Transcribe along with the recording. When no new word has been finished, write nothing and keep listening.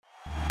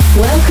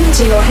Welcome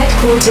to your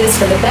headquarters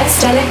for the best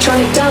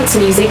electronic dance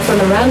music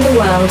from around the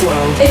world.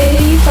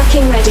 Are you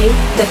fucking ready?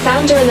 The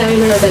founder and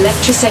owner of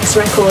Electrosex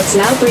Records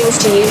now brings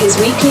to you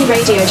his weekly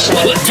radio show.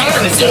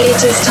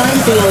 It is time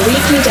for your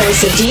weekly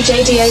dose of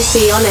DJ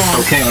DOC on air.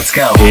 Okay, let's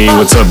go. Hey,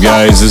 what's up,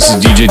 guys? This is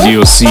DJ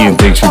DOC, and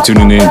thanks for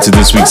tuning in to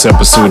this week's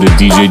episode of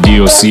DJ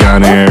DOC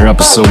on air,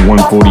 episode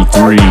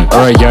 143.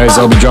 Alright, guys,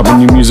 I'll be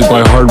dropping new music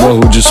by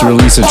Hardwell, who just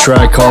released a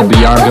track called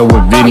Bianca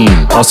with Vinny.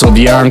 Also,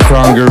 Dion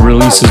Kronger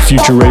released his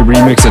Future Ray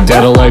remix of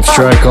Data Life's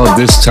track called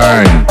This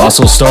Time.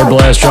 Also, Star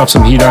Blast dropped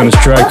some heat on his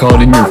track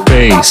called In Your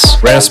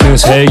Face.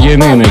 Rasmus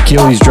Hagen and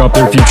Achilles dropped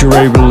their Future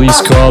Ray release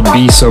called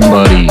Be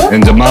Somebody.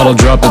 And D'Amato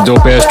dropped a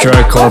dope-ass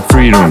track called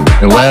Freedom.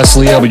 And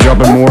lastly, I'll be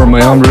dropping more of my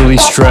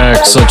unreleased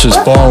tracks, such as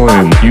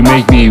Fallen, You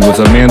Make Me with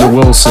Amanda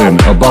Wilson,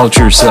 About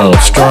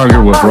Yourself,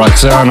 Stronger with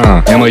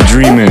Roxana, Am I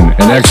Dreamin',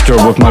 and Extra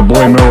with my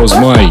boy Melrose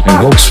Mike, and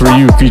Hopes For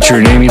You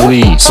featuring Amy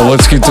Lee. So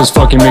let's get this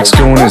fucking mix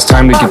going. It's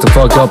time to get the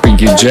fuck up and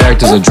get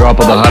jacked as a drop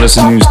of the hottest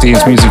and newest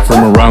dance music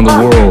from around the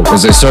world.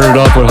 As I started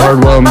off with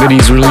Hardwell and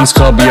Vinny's release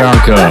called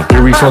Bianca.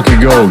 Here we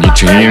fucking go.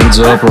 Get your hands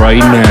up right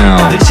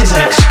now. This is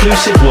an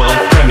exclusive world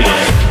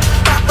premiere.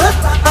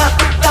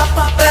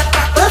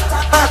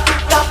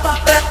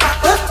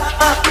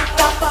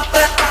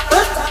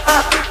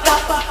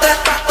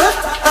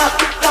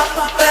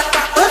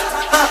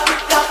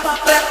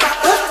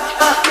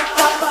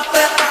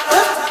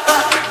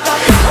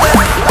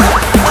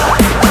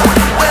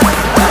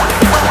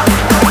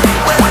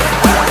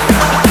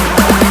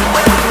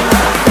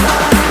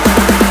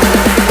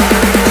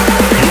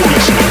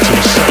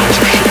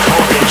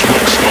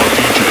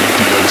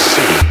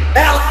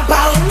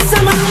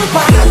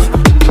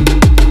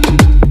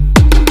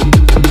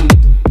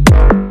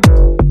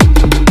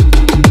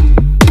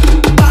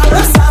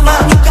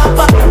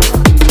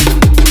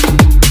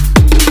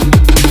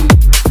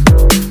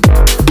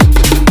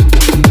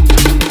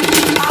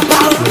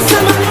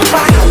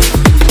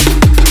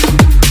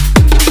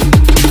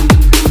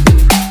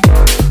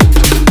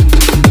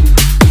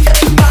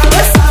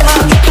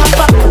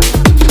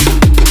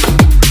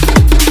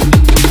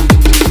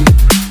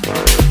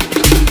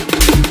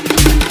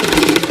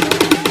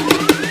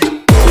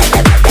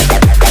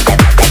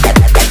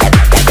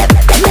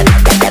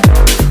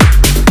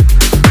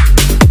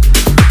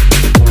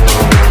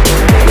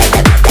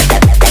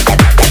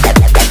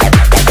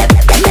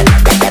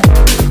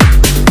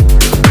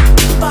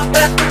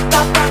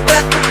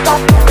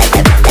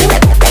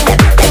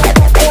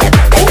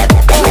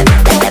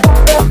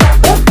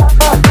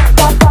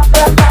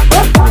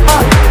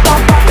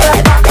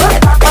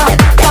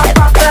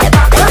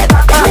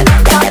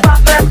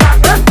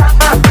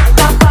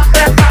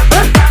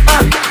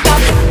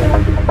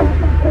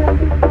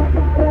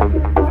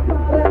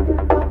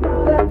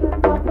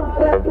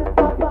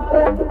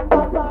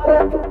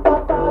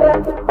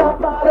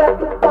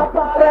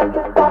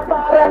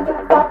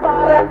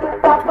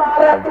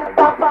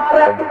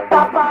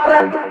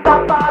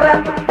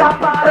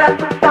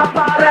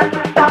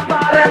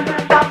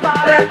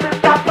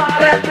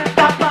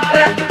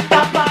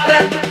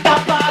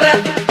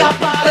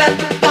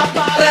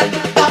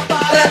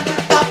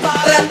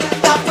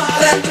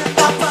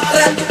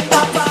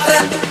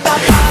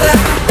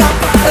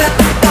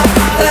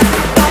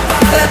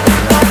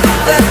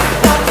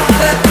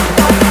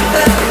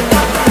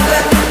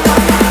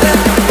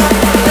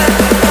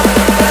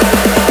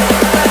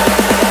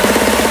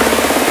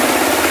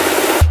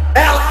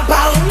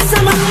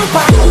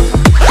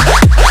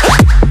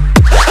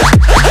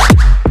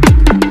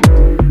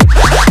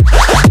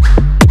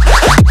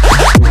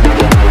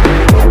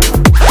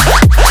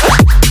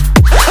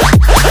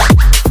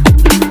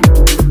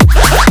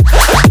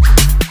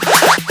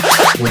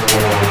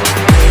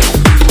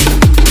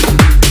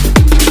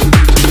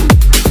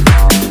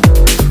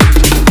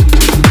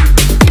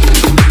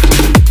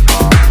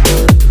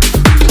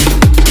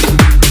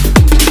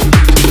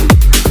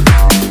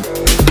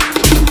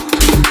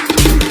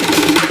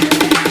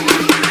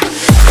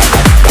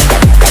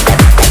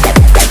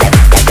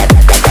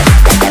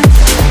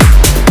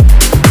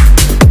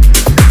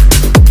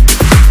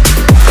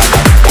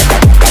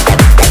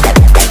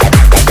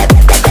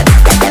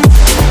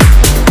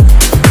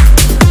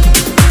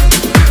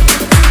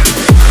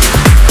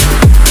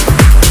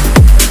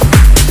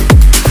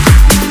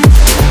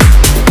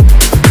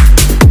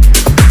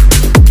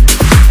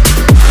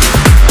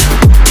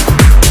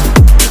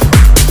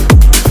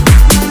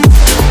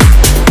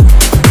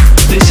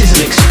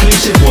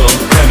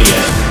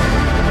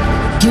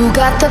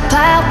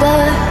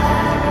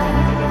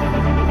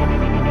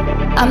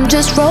 I'm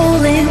just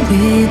rolling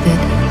with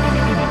it.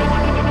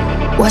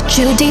 What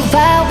you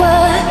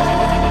devour,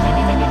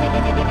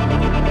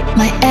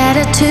 my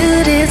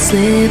attitude is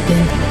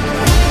slipping.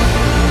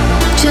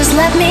 Just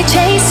let me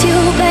chase you,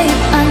 babe.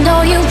 I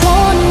know you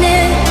want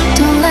it.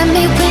 Don't let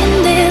me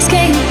win this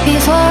game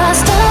before I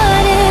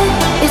start it.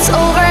 It's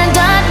over and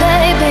done,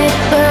 baby.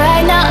 But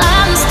right now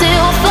I'm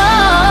still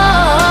falling.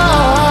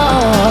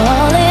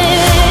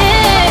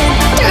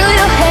 Through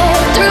your hair,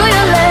 through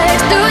your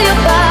legs, through your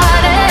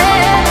body.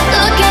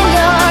 Look in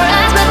your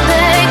eyes, but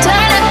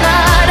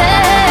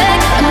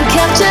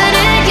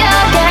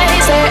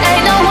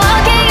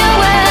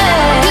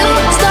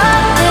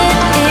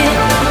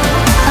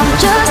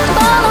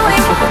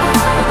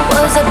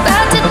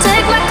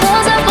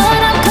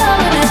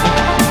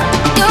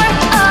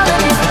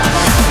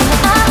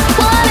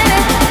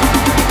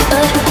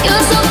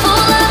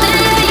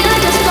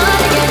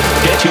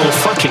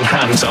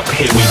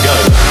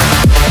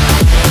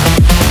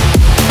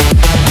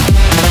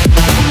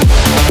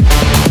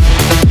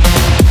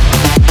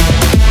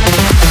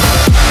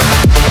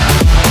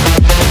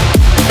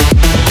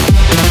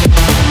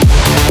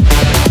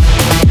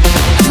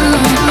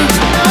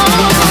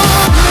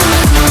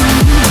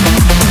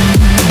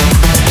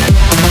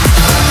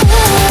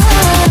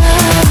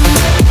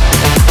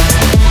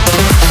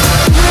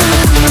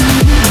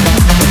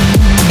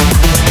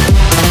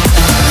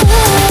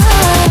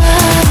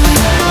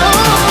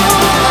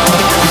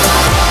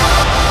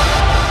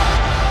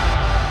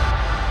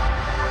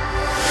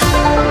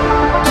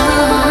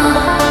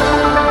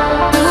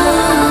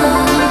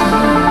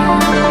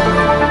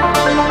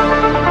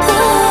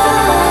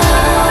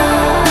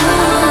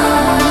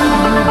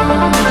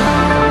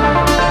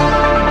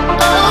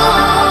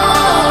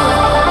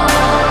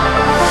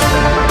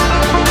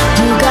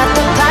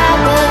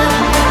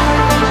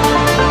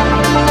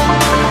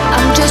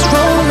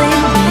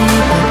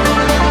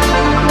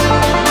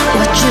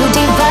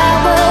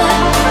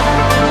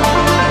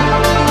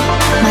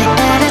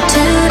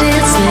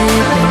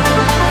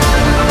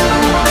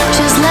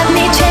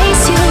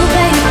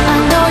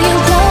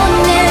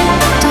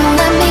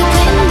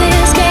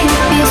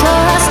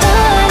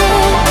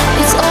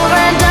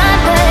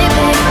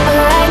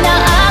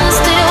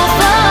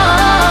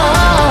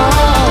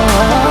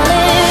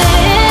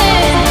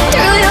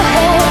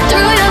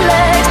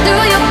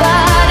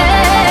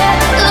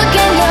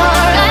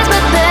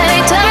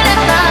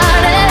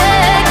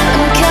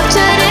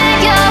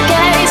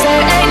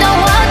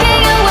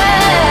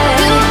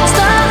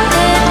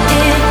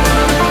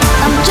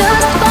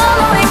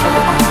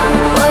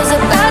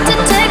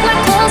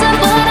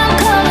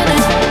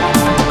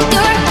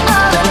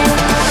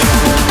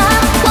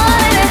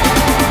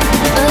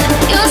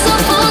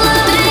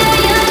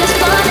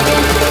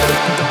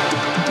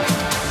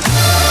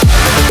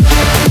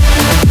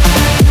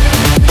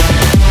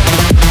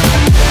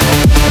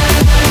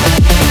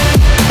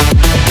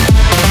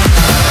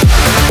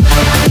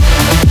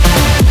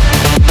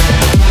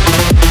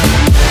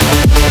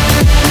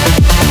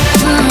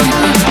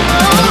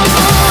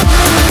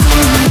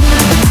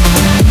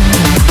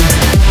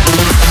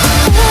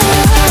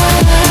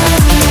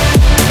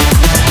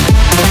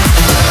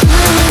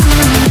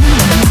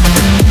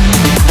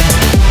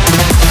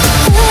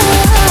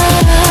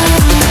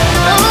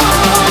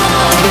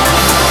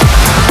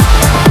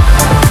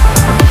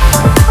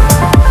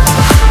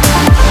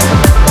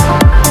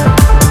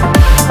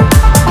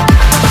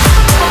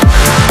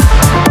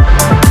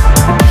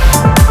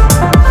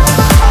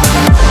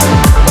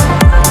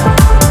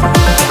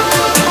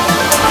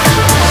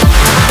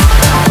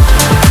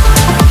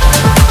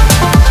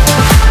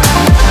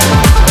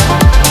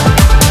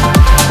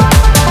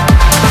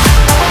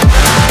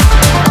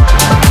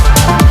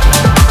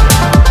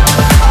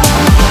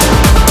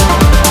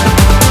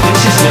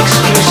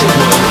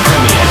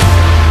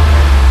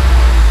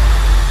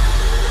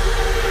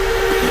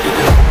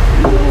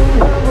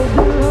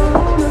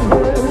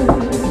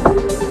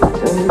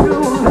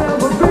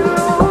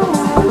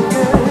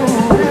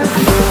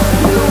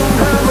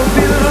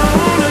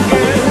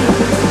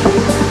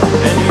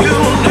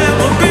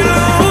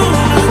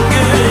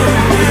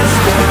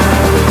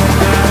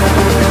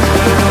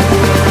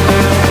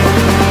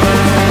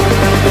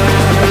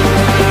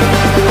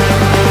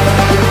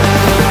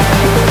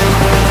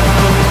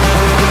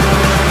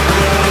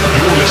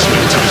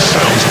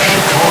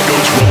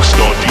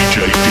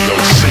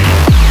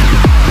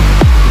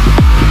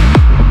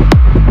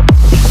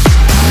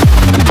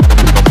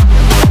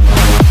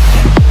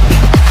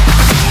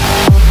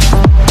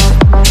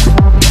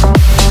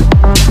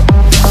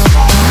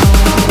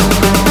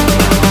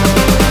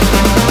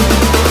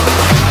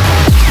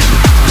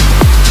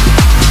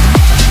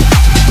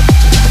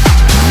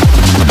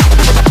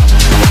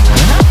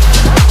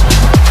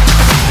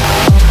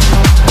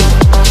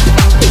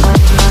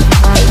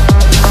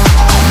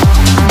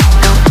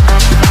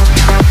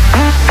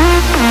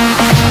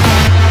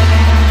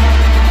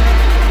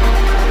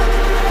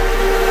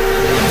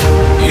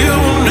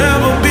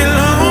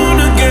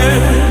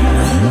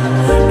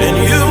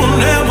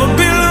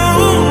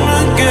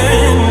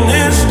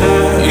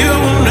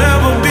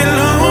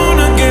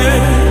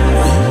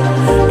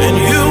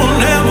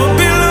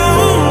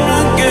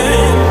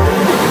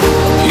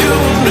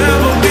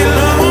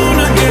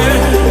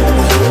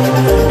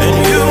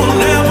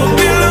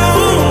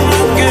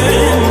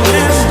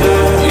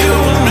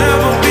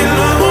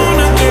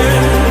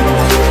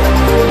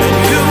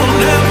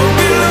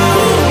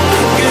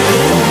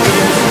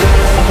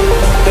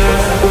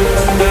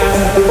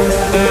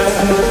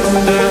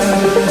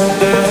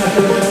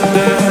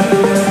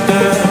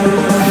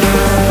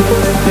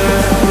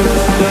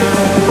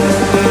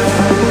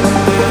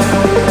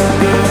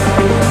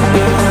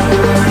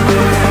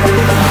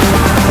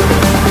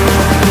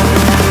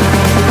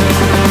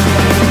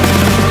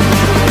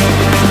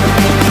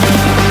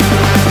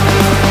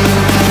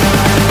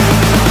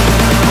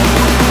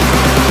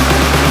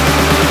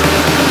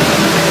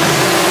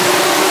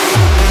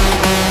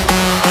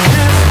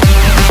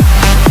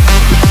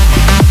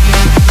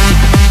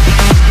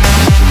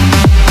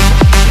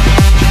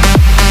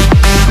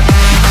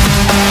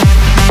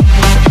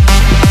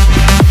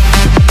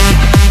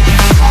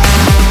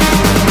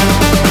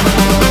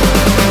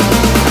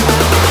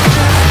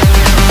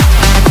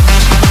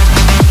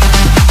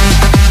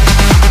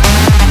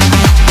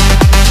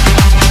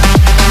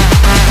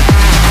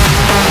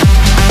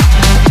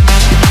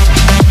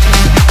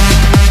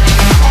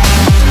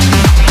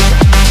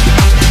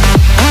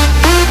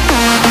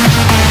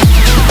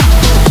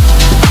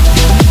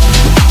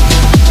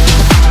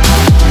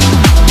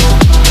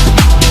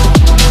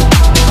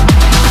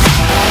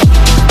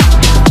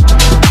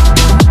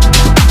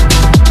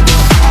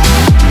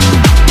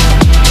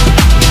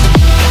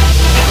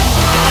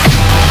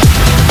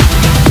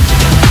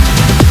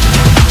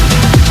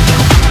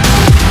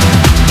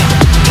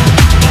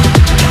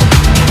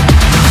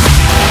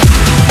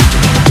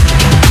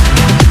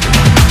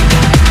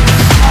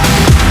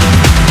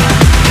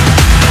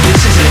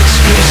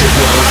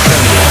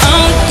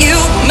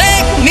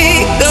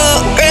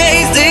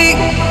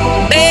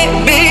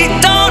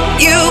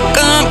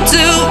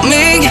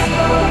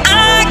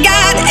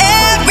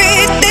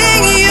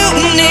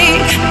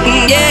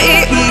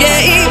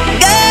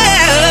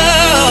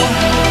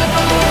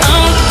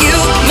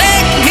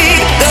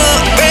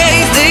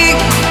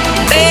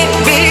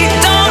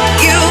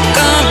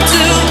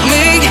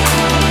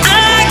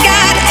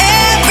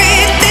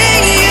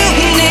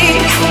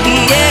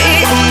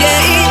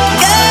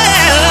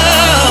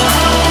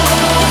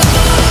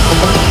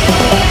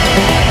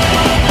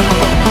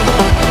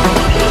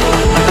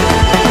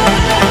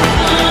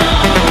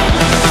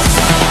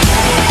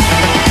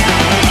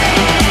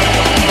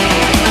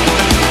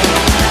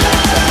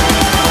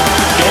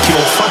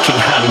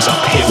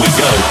we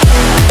go.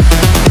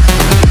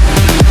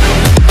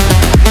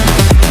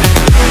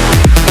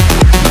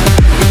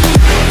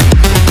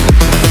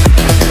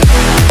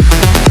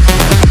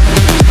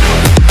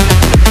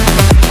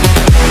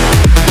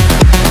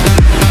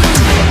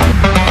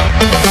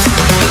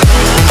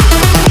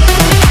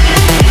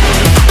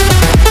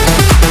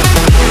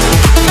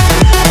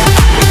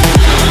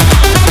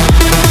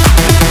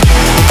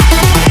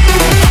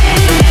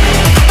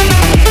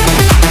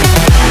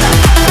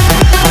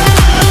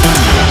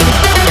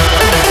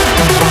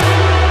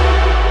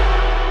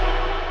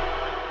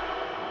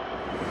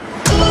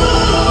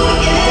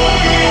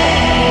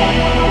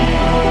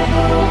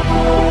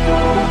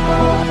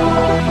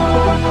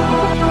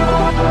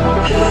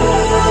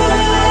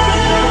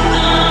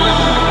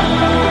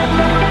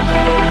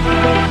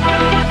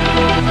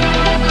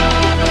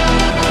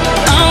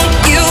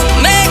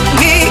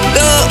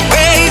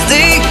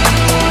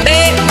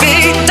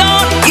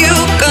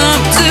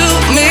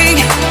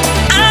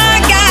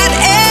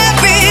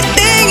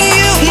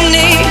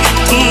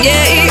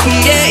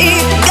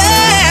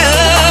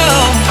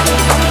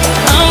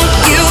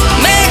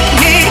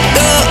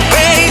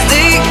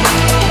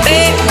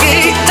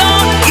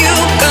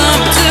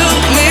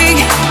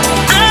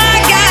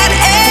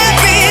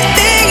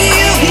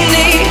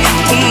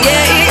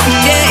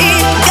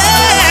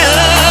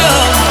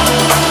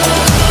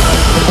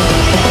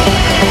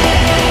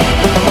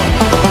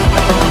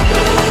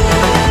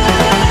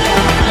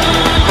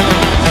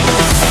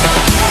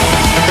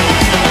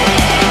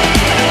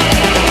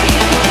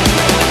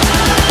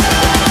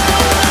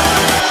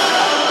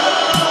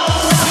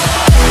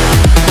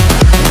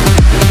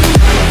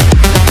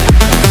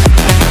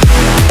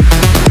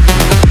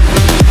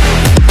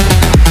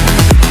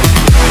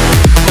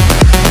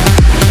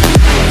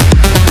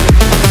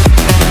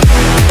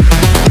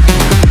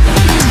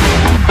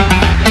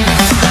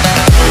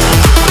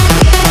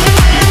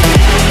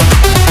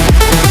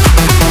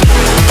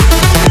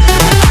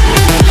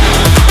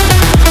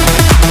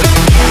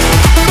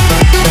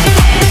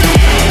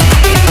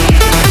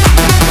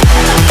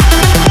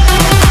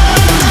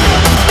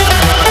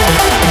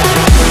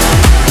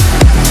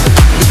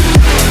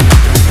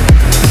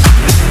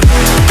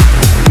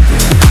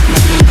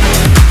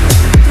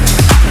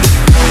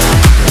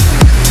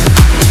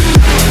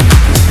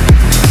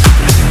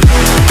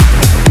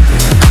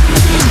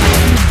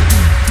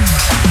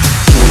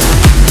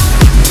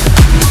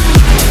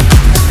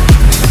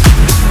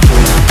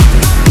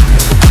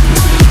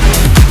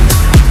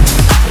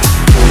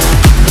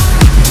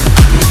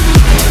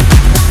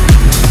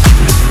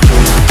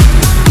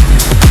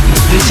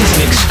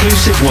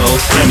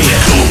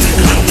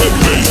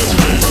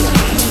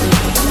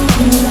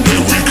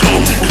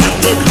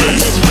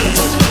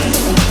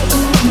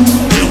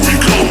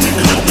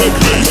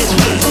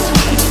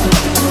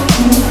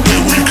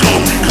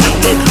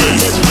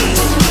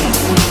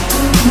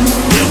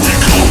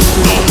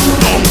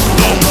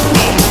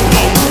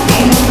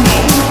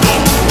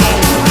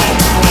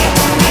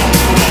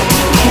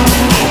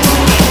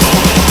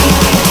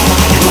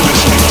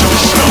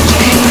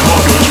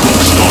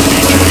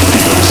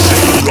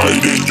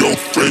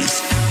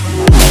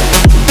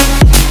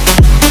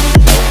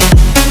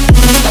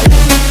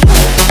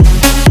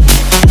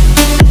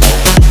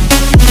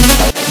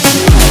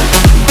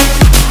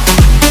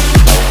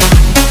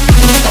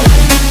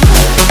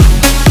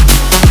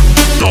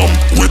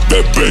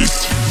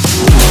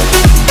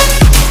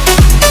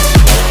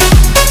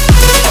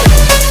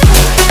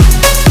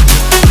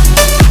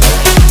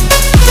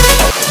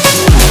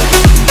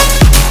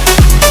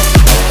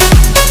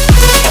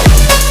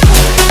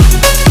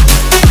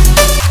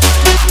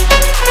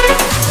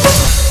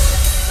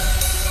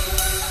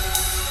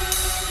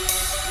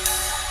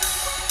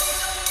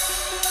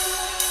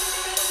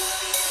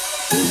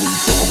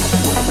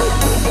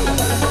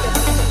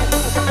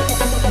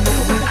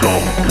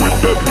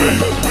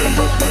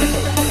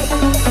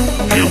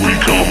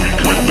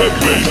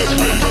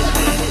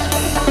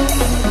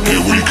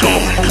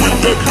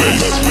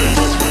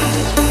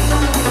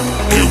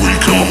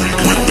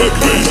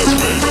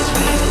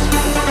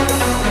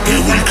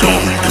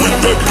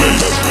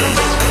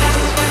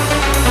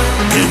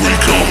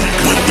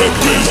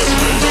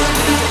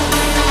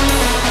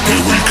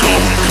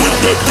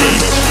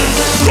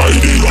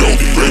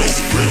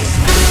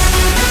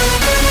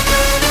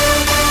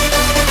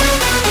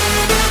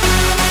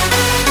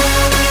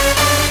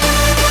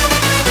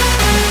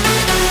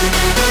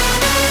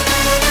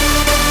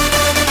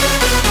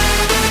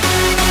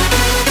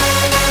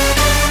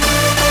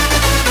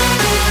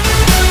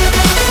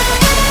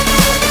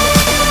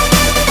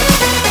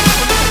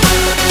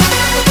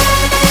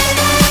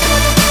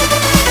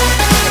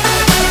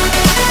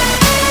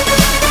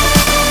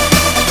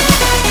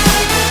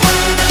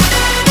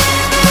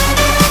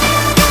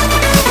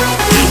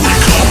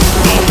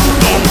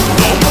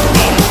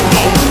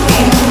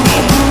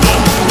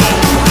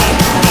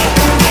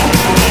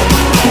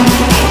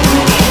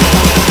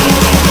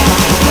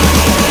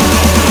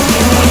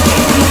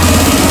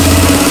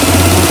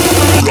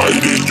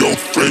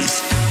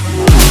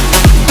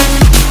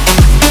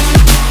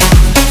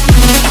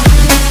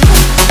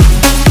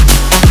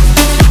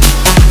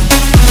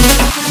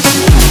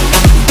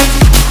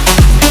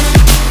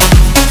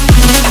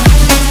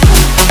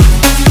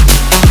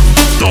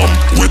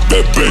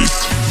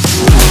 bass.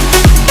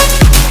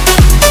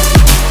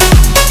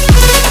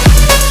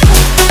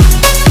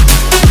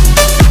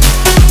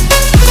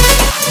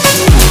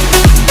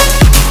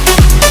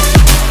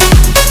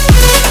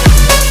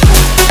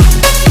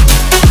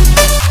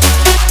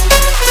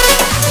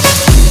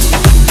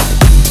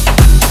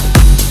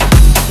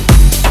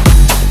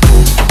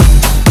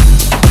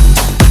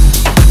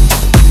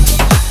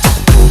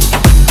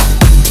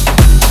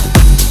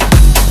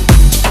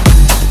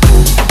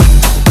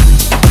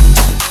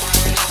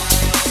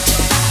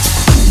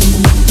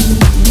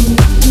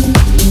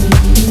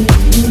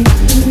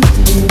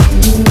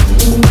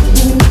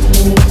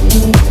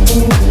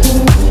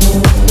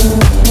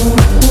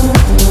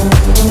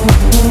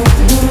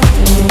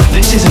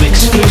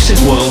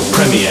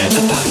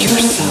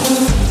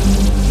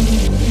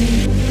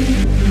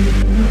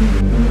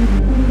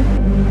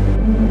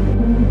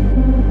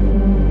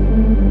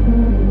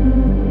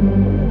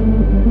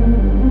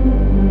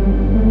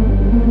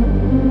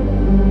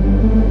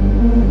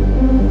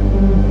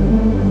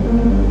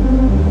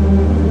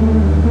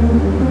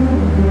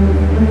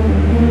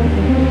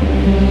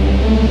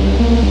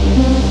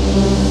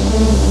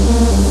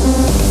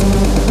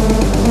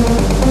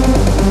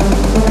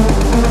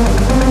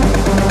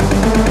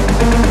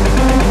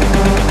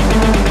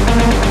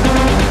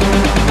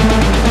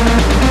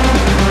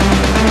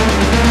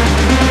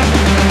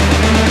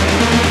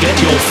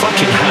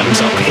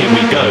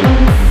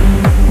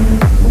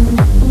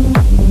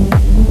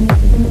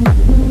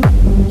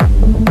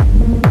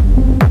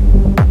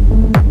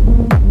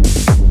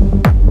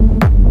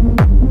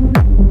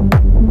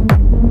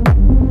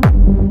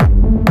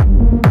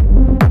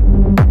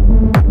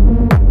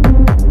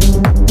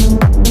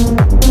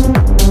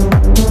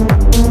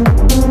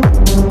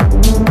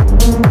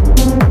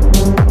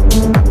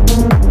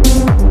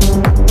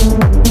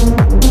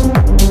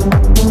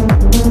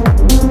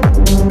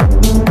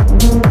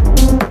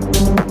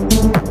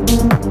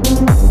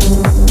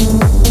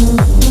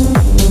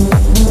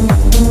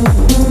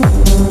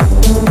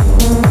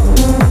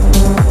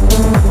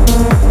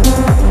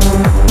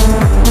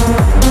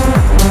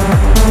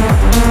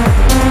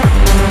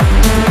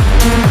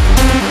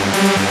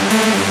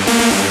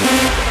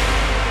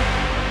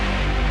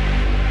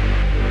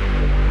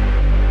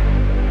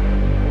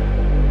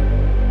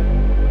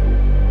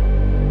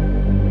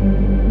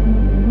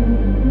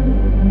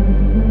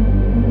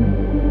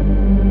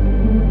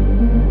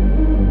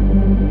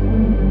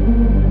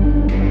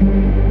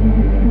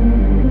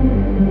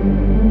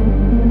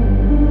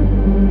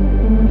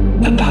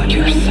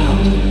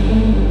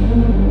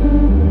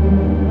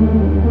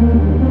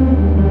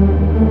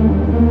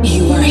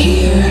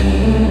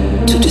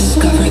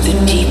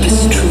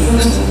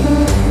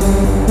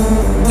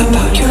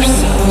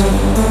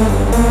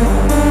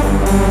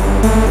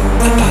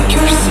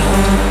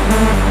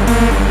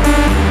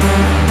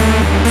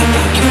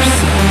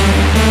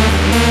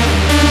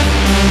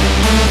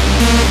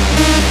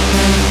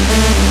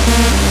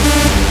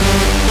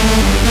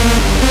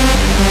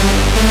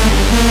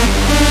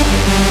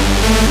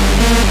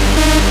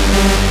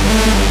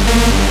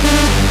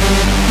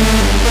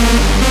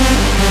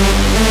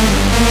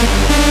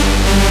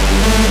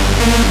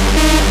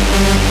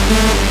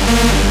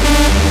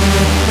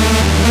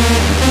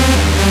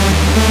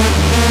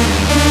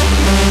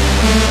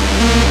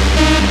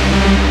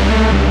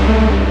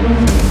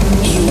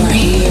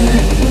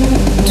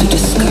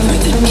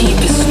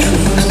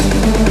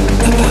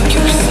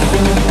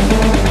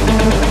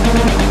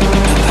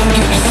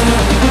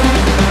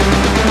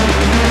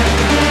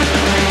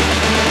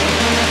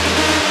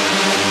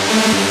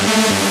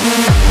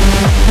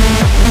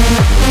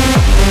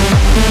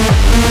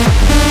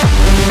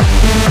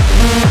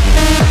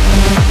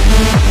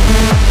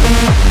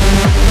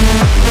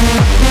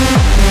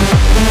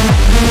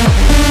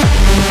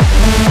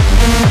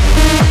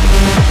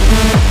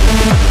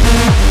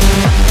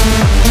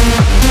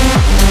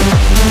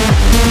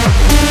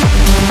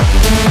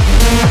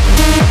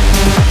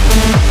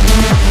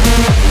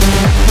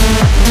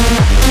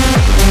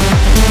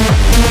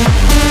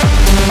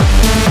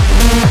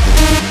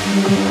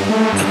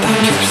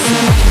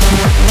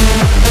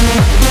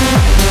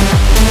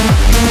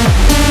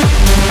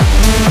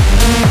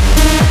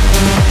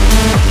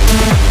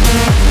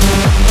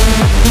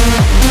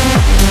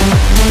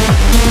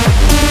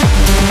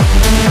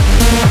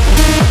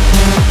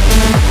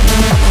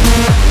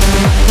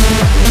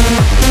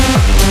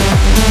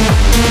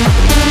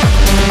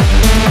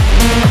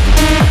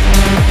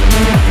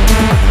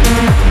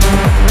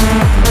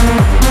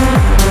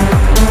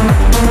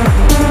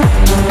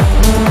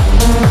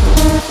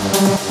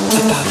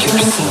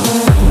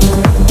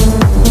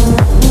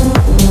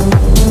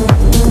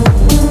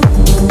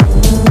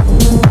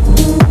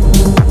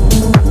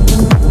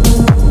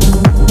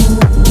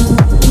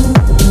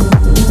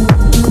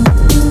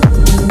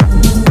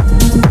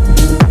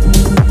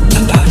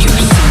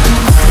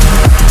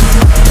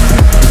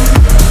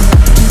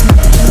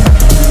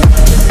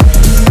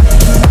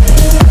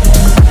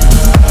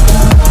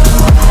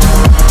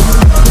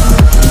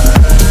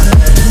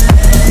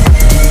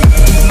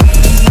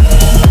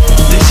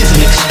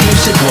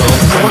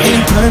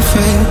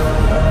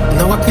 perfect,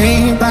 no I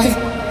ain't right.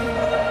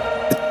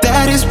 But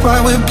that is why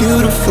we're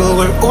beautiful.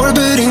 We're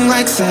orbiting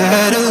like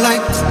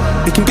satellites.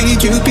 We can be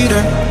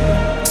Jupiter,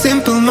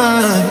 simple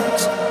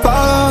minds,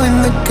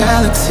 following the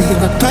galaxy.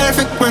 We're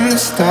perfect when the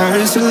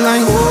stars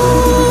align. Ooh,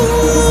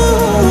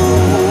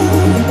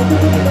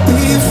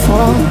 we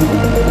fall,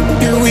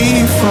 here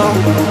we fall.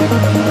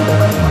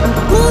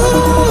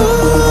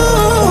 Ooh,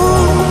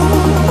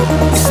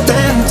 we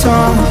stand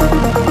tall,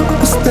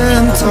 we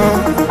stand tall.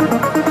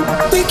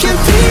 We can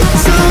be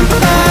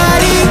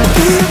somebody,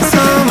 be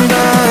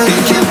somebody. We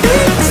can be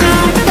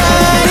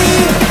somebody.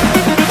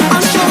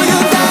 I'll show you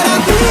that I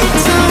be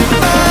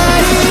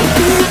somebody,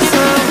 be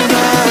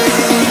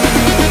somebody.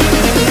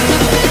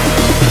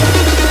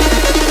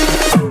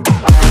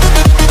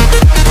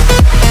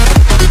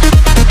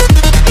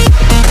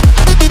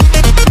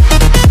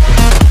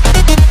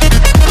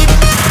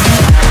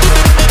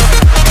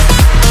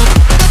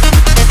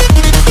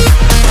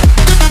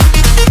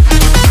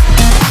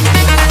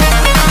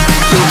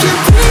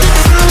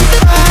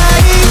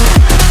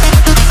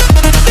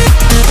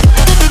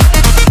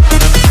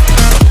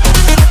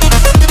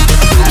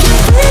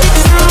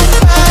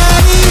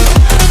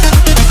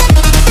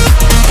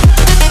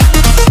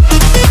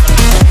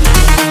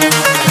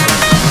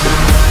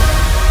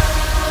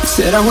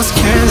 Said I was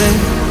careless,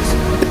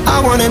 but I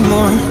wanted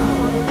more.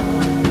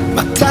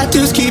 My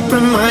tattoos keep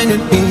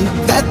reminding me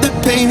that the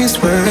pain is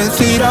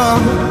worth it all.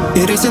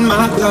 It is in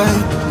my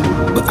blood.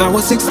 When I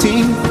was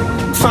 16,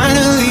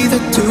 finally the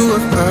two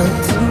of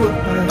us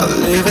are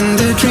living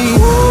the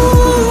dream. Ooh,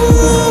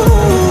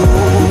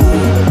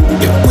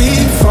 here we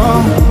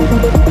fall,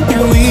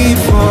 here we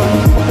fall.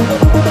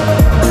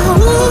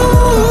 Ooh,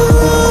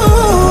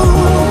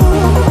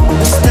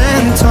 we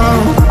stand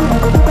tall,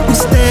 we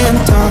stand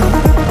tall.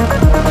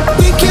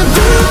 We can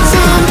be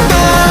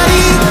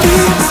somebody, be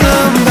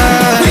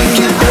somebody. We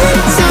can be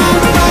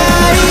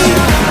somebody.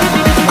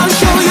 I'll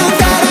show you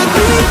that I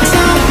be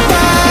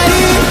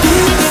somebody, be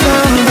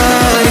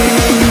somebody.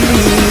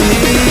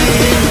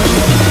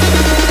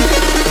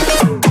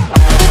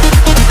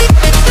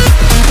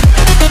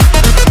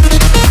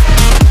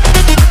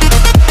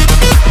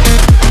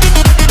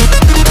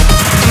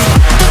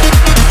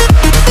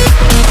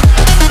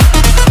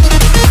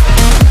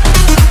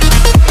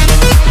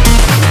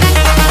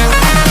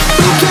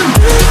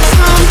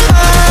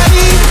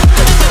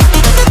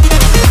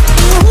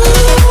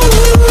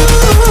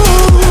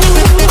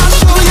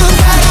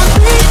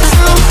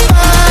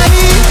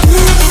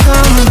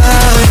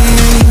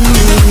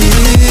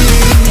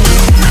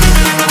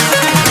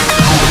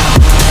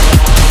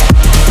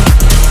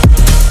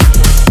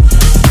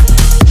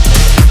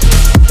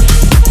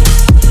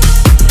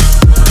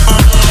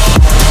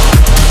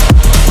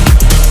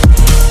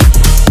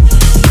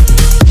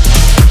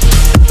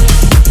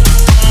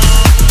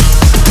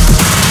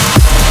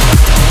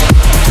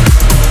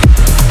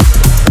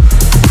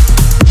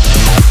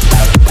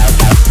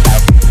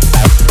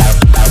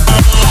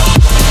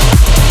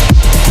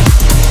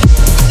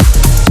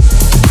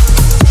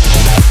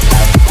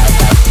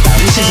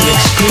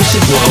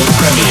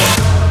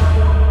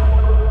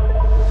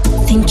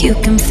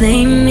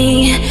 Flame me,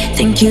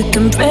 think you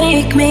can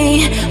break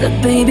me, but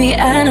baby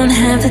I don't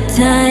have the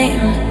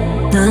time,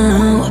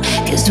 no.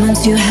 Cause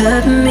once you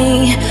hurt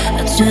me,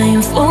 I'll try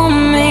and fool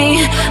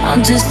me,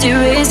 I'll just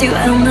erase you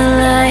out my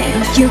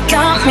life. You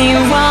got me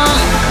wrong,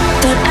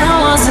 thought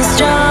I wasn't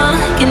strong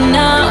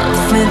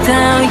enough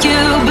without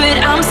you, but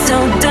I'm so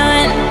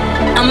done,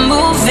 I'm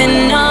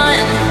moving on.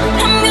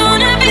 I'm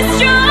gonna be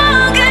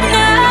stronger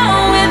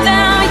now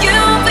without you,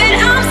 but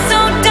I'm so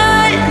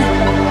done.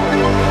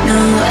 No,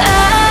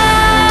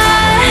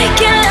 I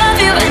can't love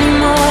you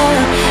anymore.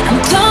 I'm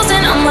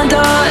closing all my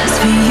doors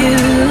for you,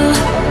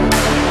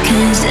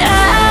 cause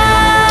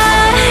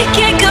I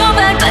can't go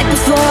back like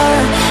before.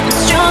 I'm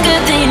stronger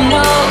than you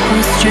know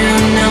it's true.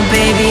 Now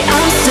baby,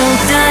 I'm so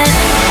done.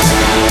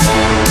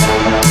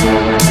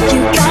 You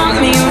got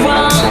me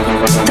wrong,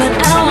 but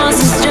I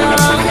wasn't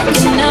strong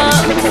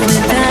enough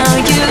without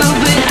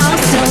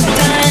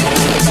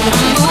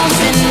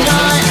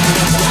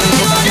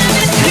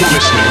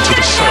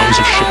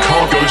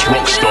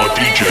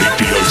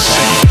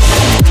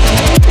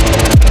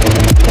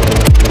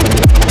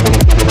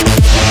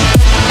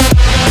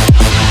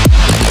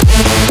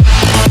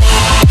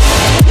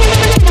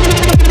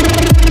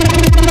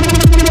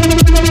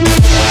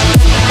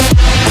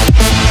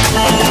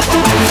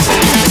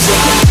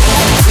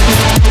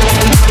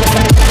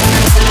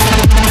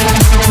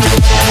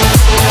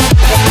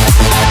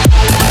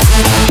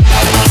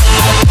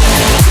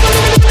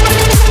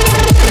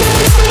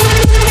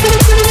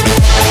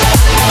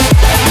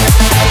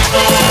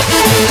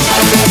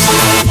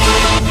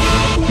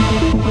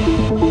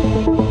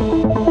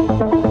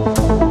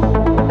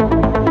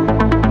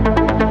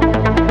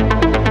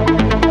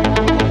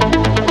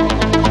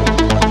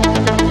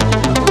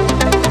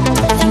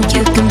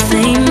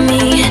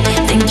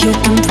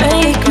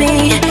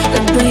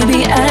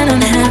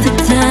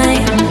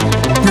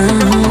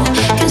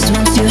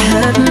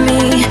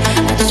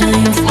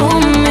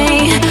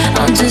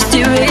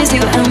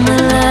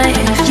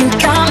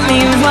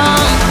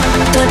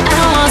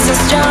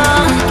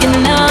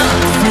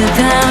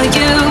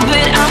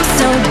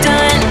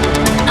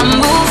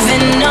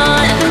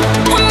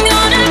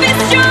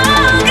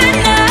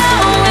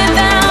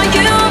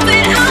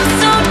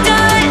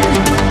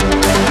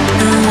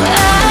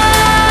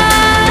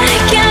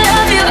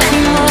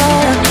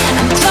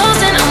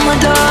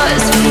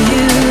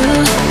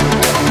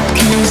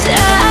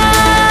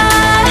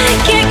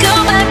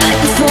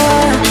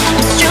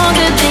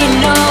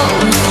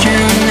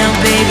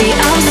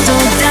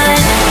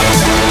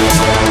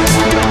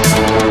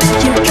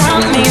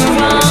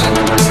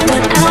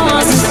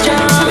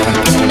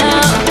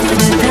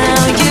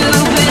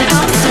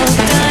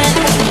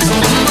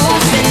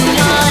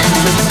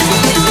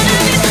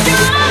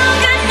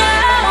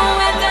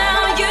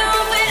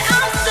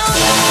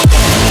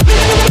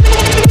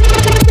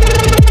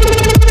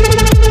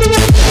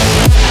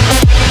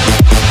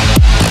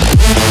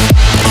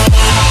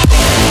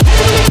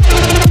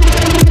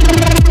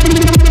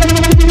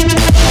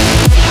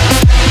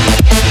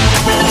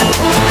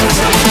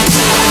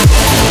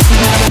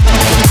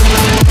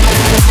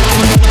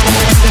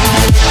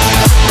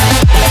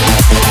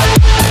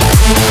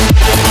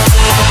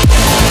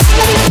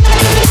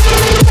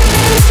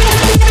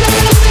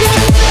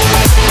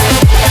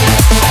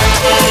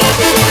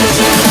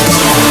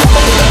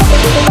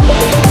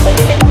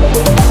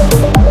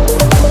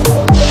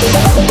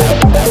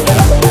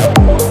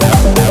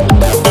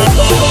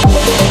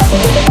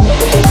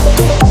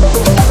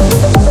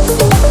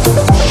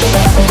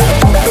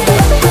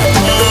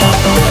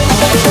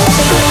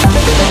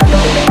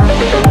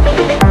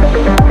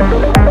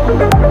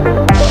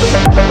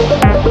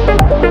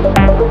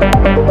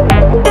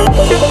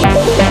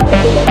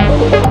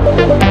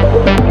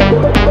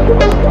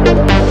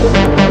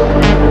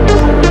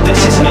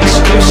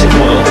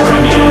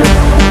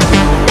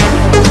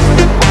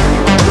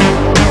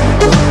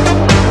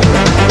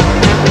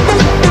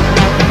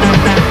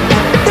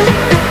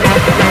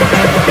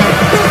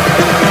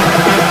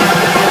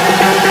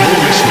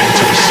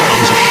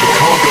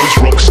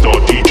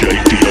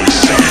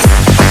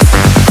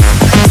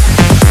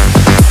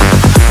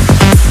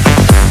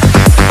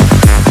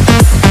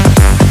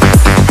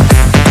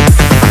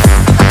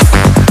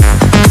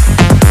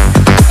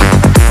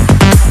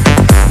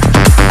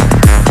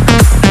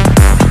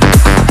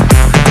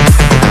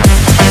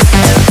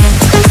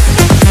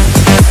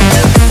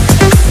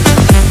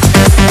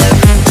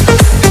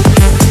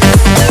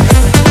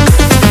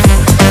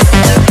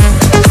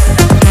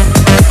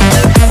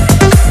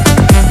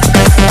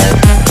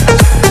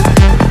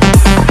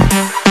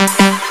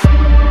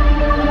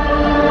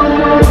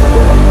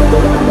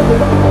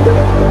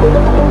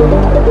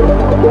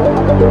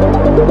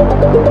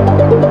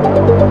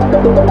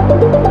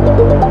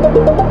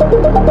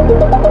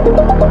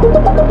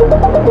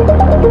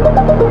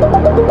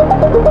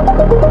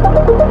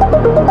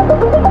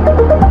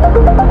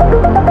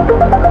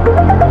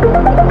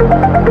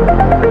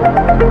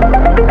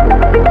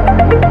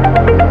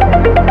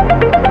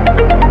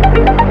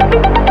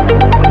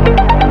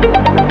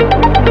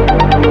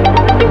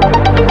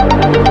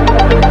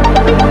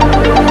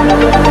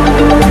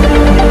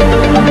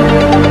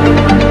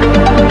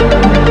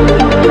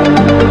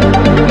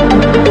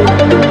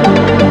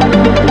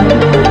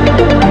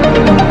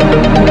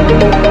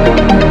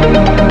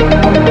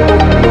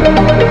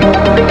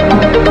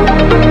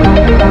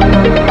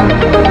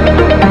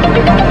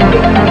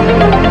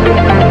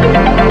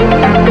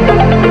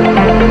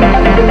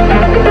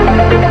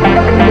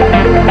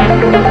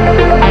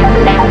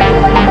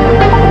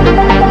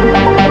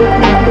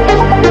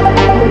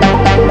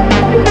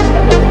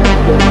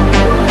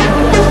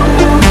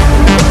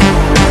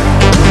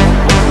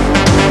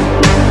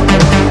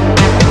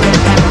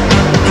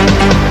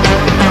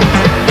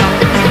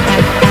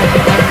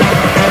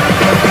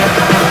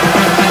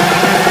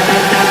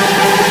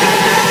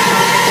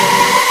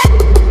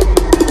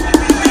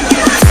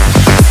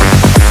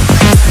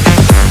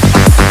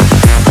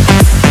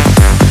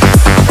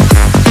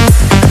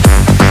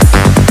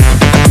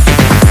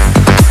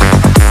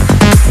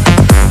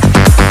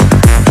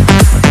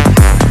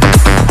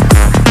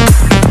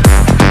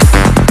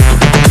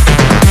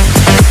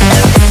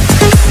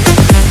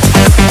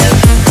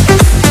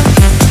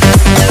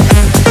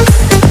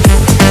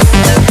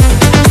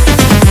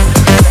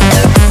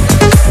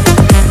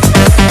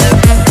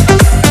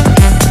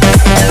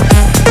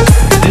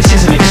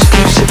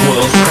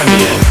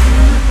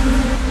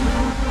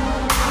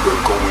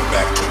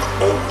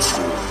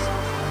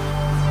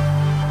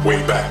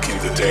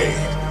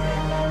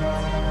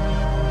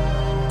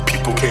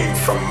People came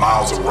from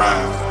miles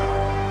around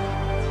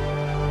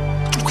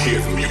to hear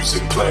the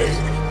music play.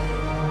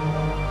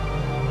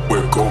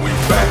 We're going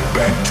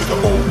back to the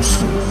old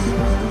school.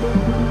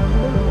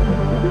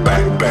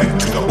 Back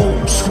to the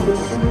old school.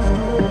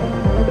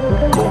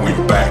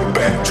 Going back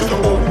to the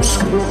old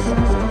school.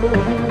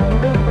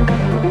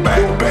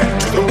 Back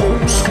to the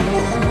old school.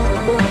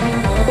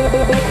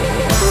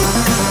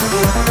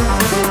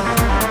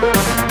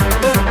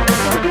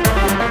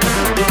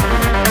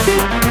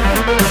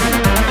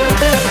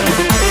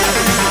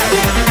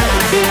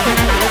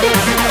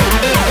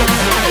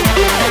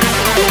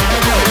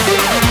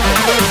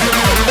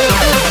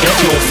 Get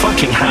your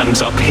fucking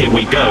hands up, here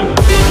we go.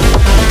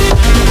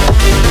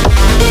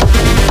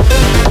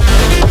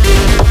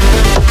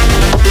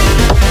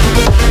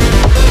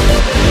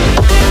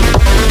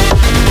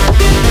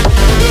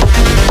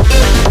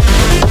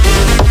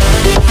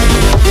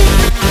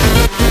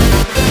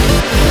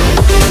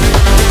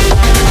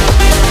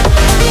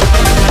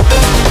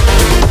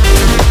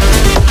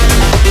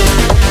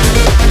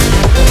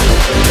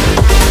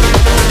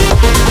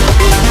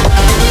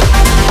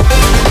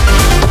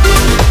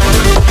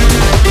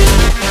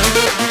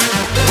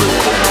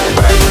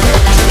 Back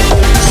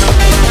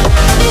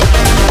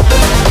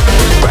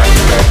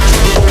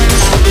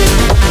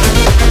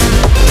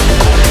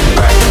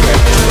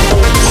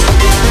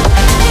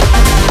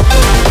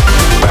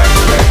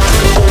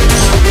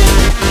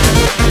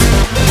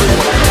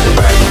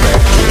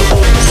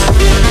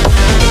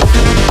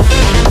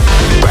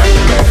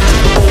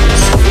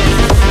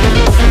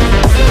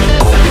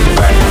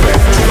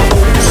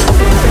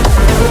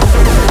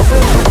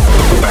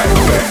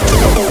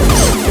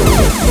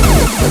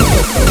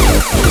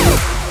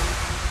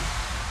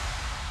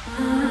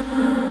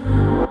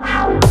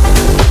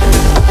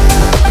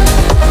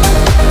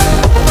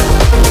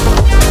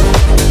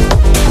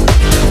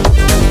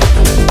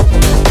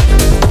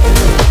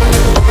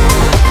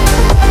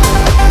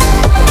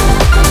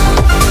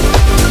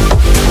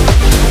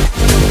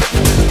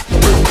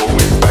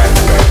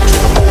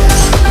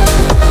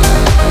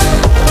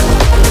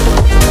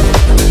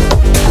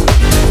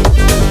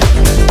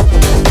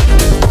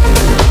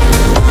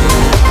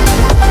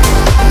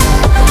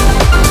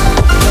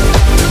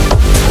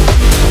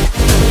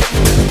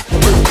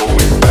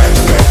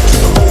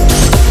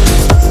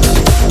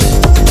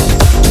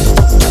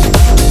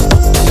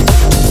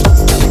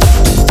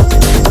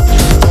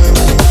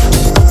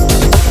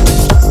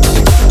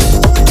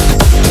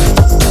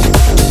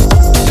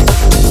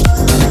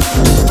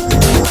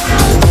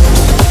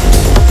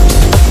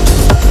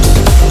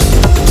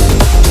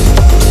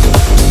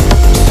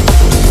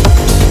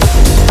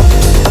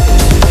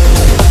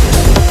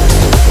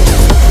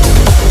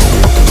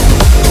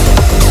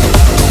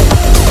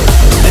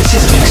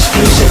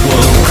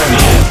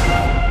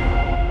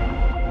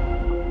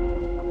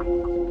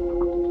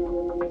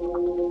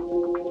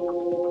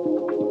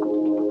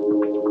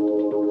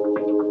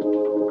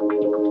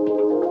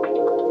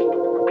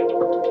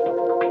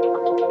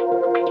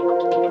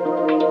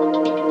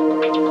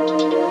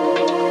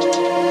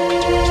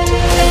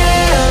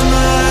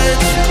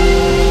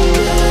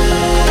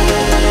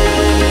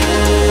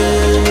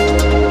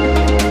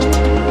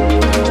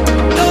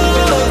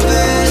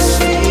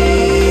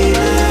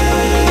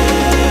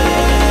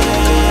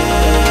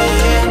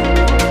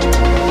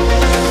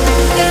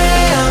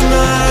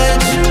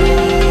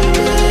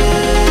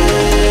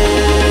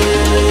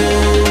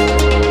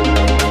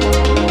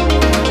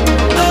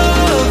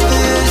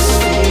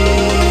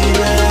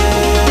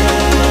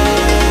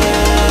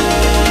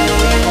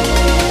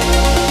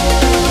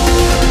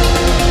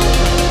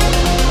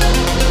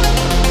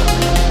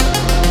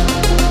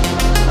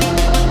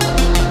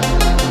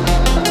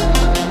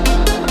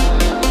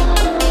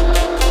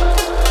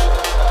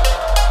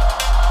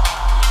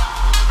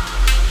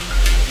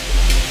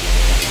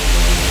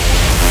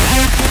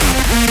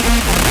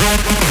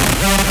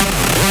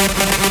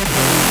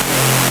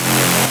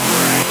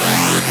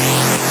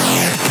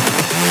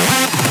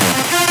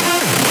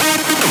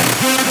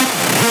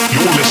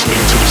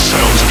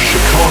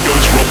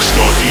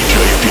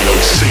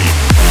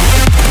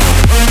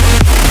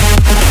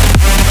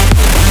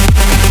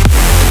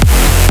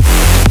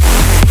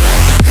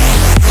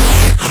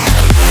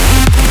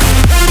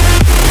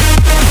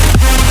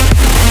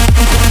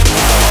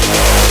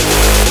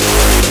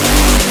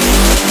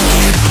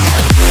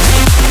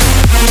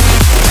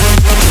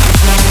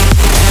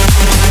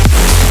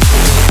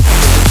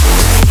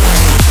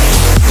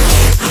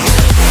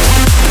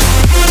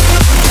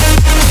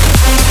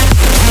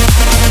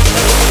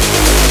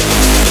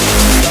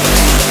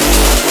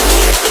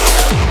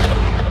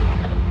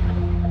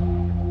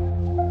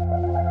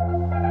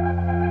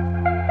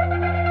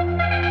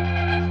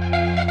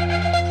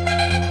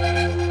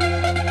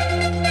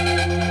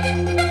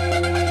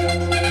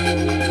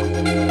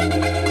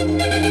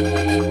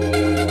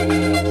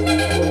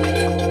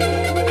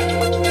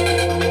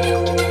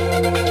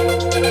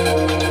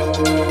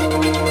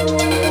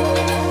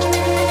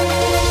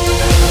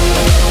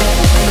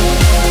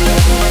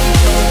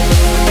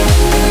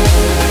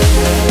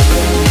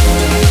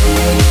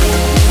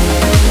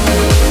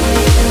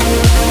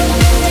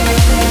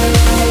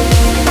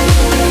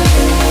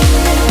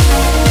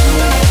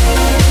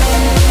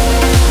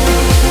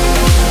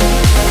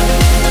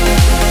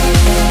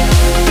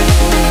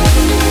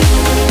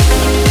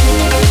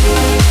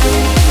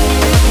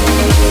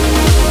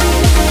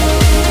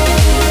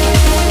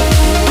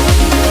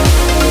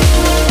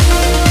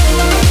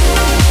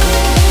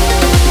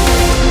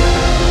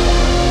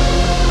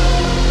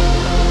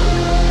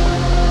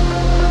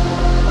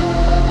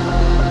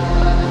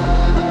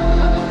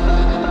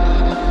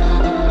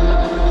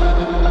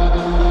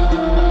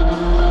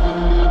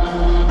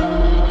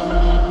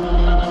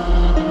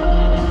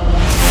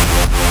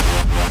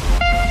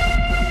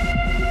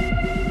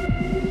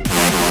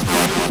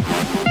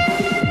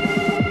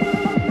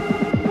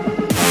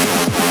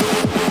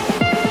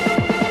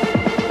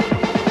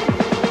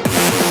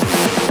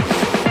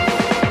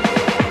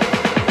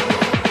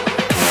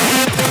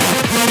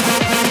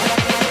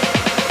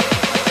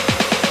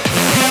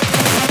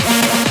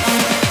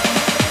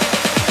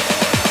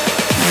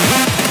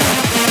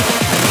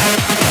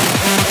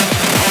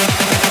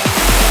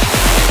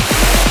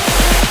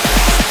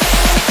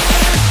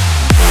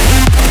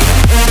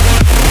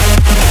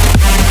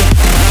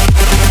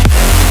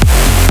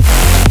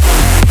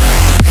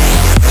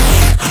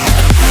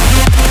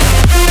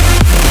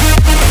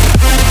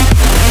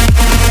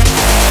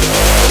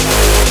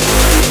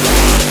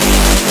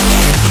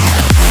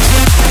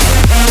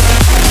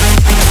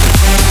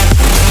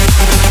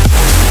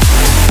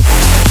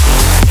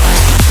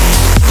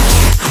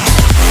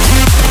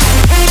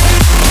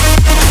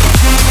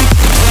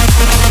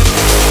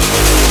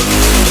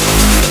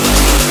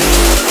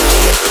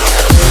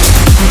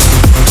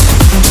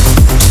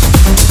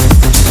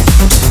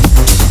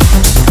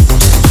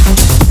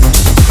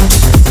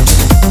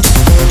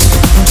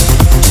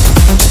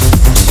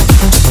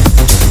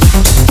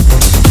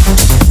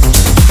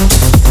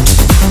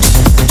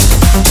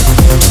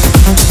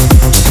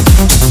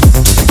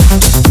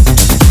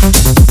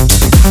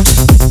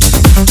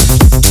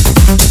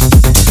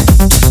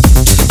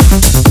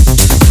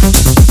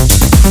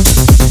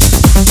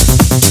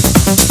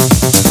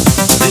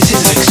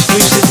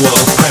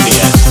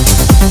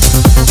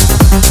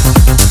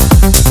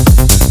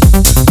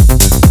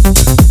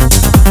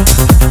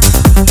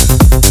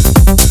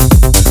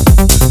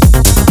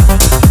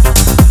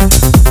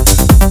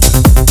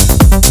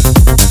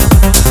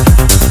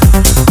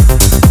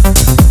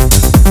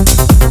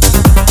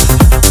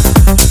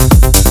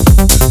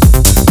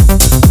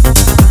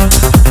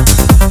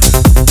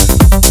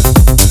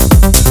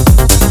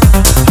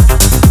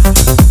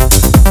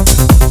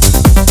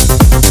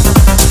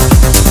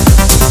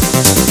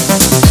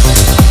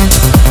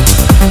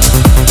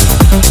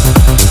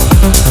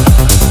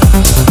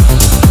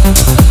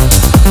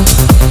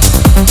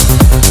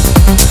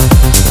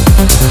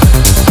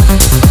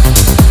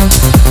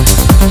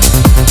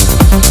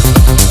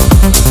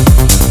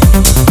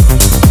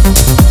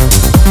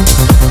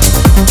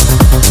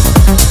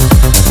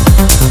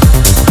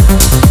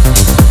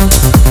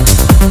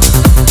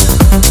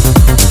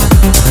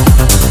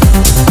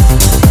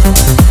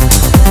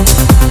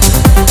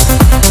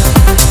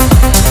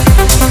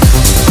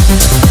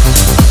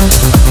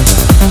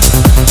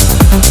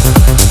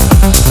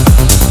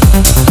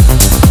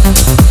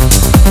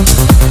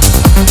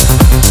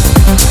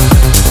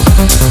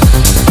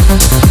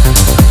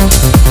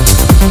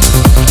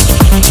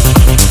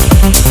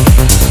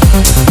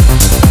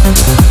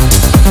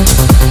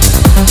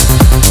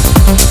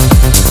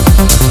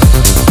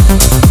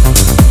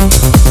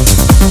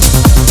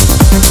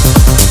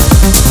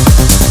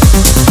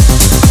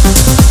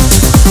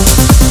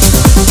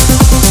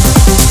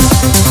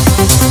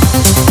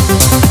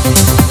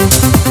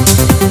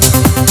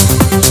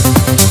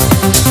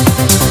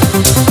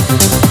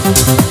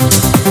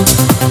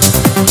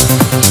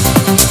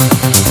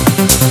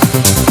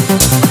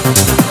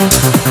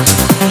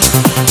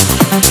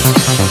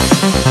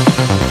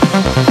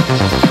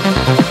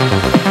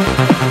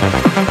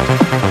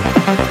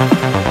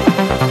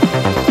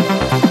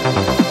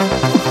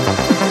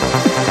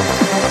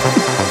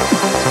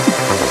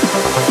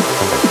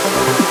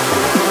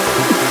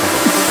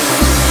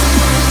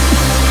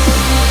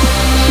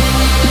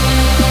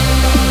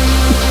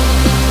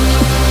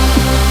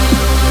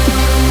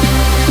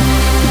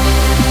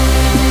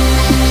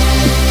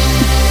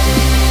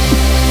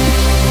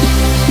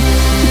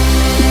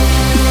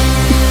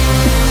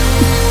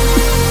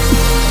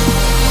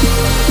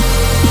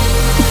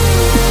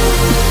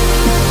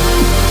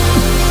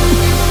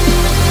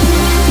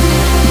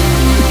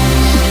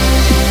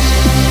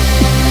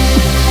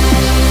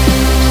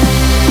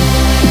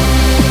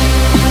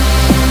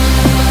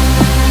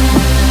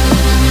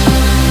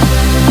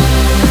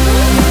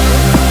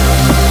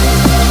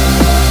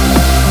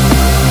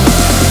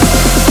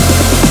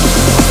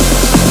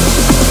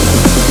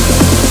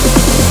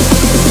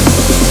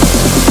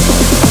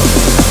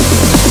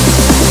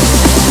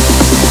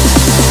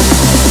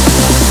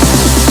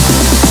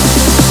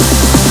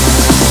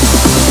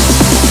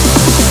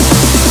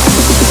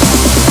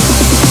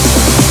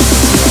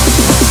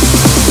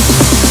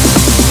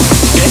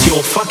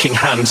your fucking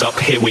hands up,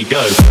 here we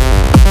go.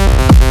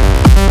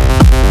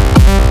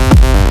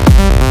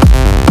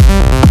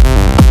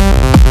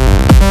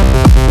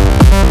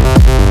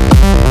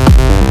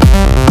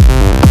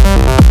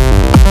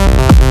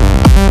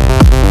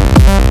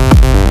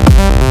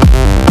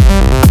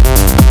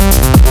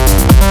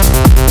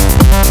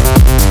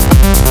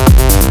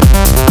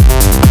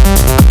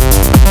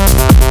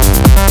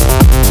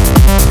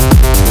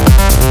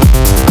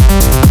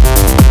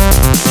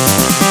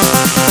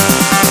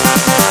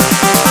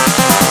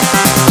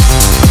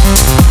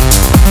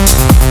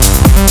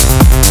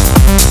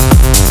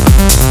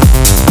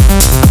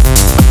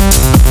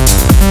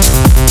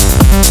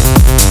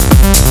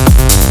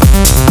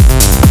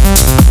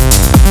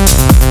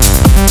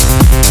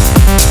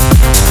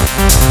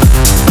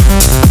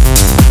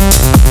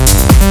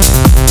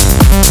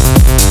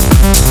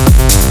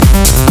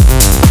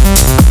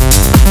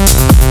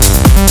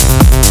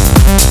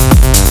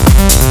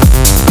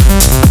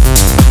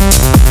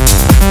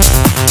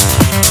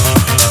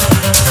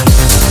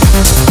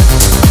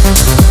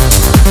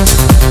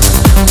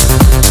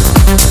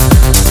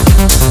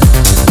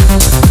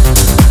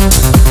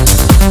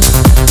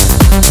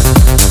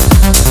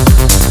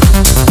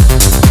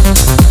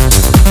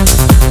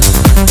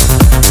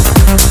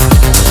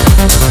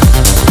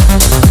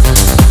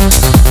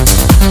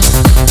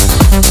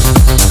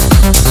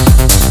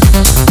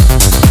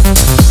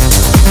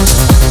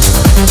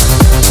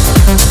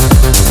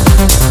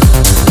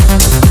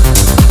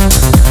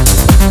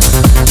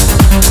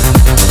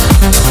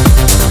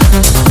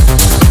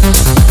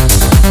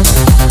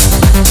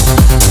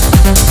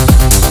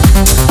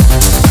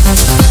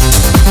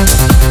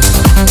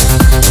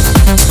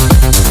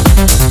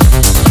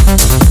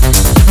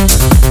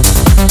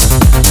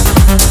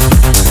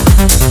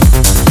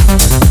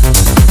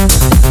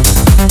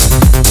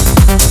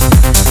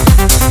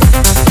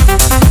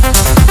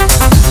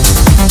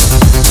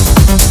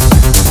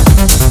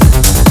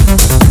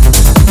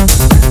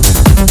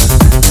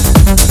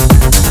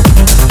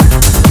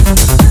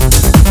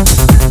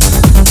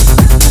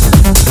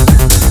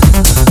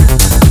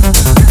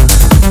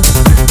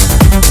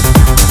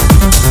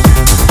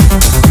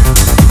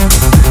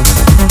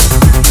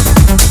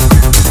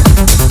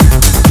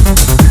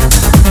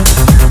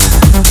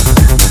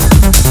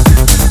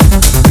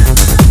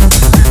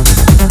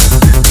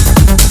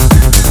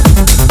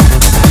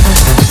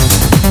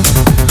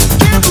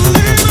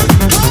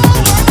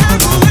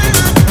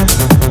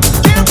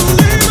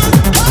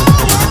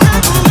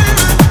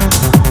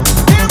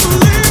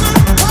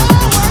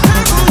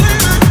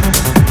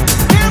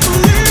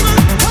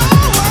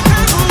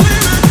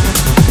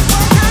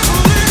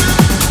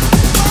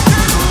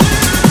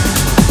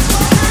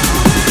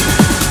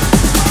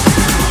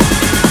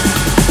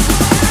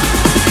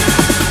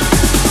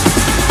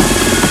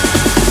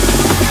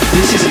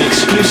 This is an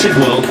exclusive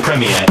world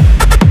premiere.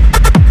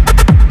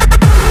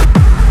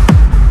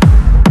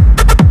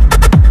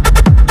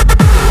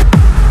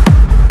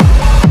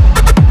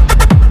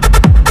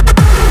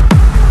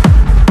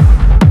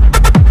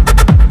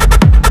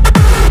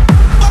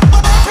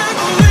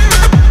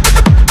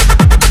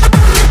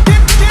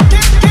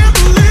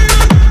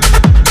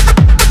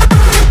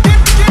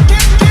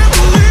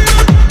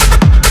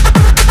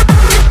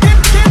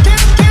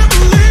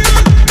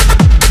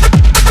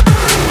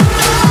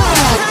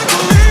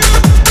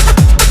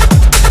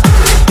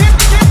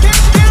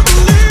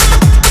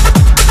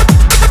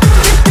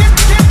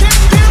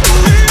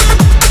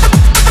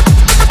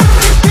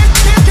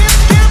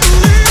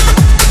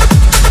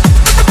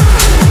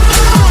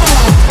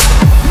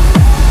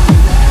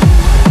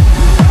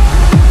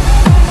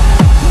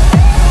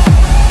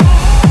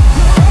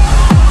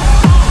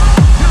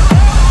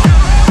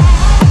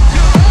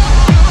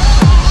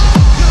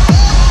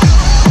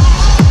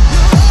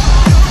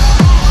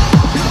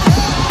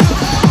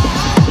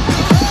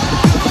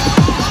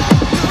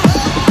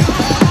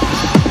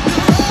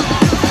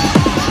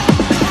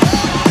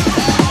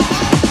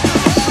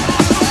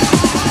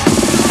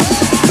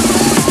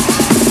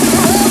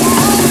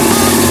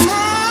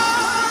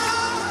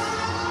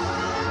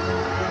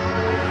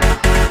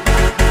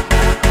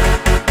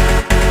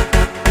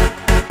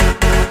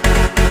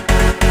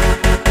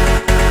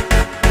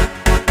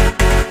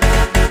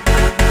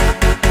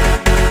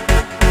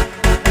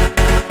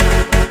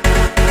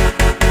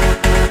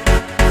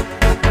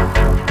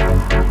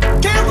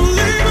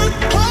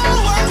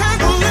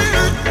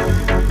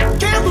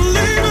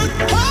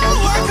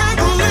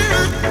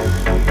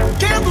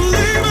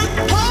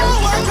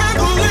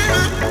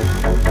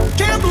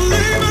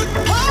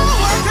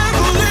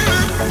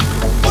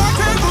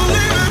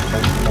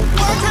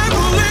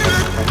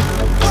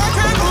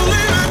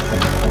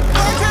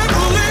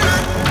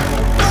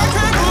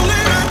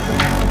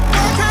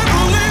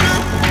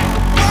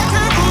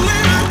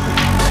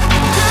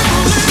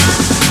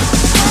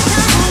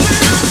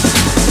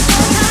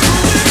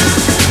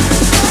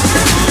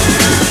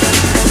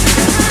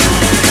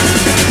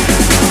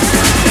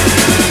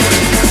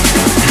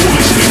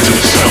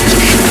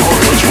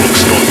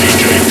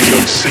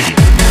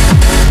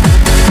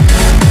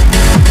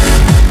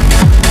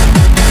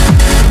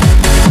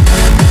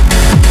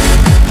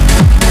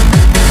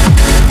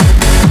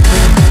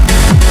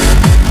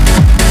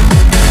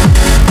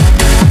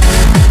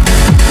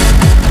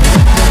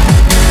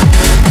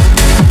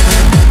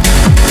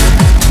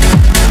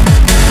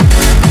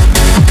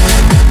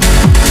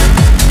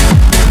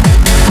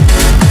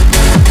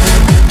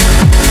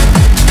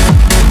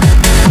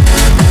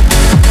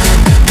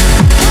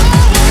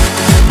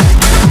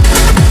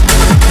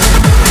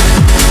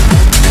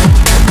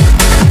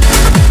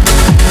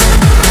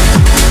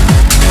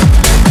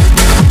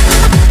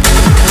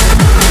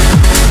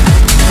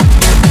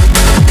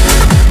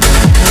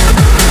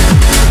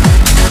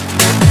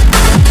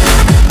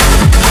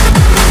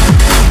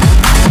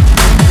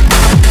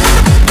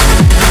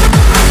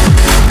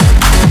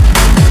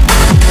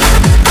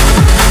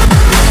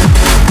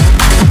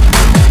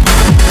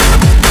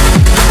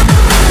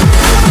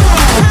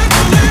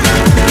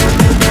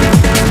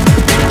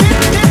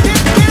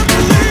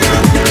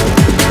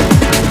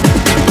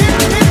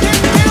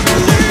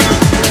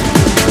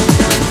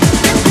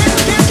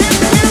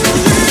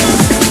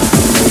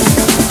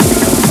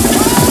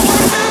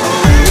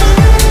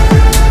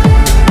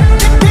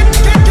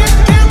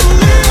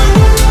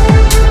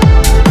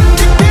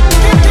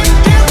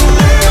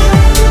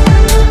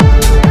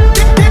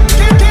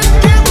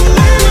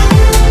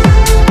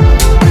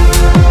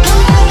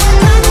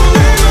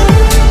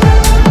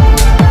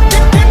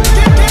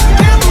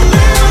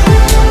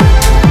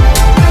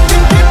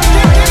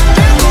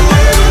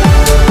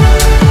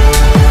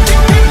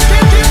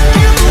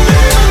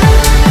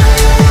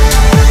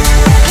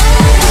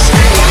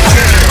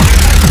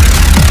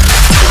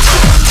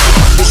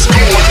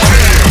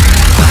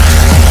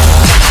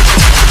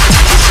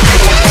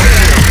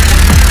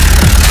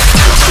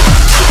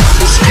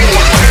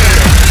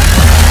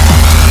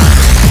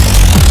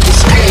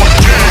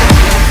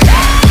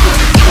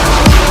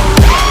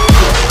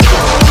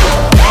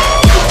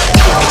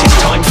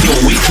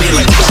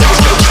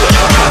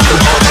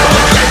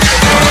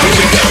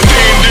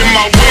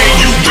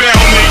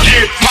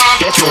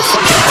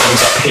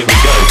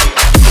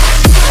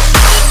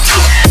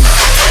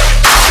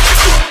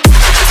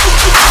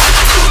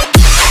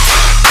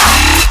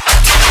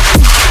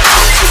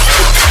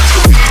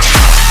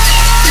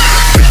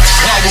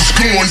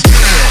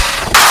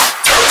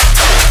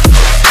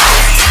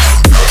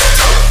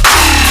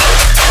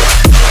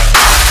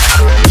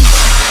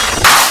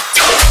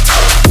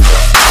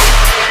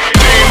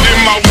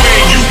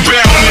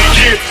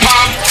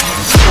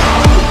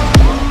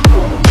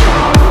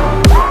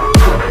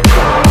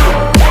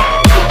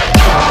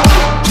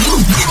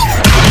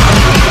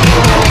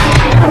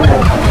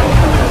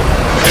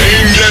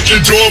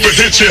 door and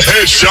hit your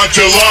head, shot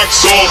your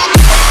locks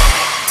off.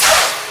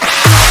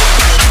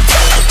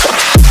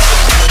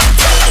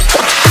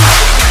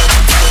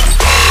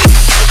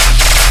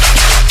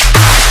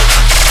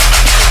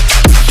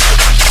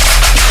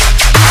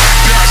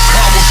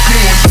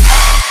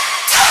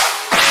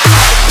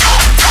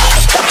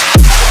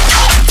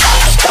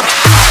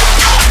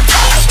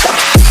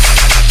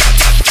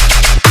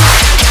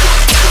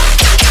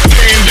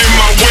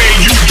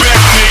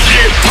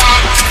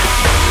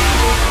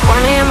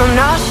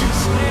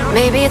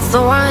 Maybe it's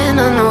the wine.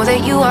 I know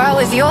that you are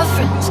with your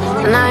friends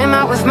and I am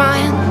out with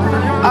mine.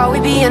 Are we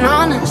being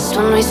honest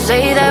when we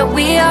say that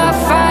we are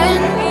fine?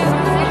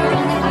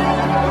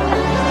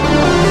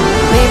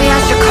 Maybe I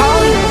should call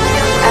you,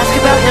 ask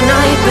about your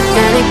night, but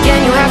then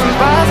again you haven't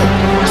bothered.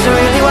 So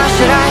really why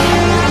should I?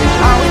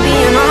 Are we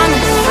being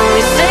honest when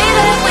we say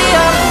that we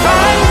are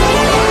fine?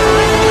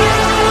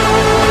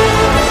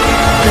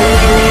 But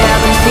lately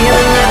I've been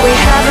feeling like we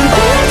haven't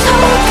been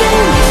talking.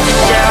 Used to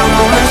share our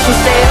moments and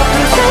stay up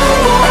until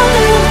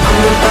morning.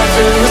 I'm about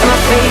to lose my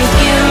faith,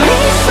 give me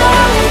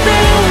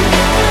something.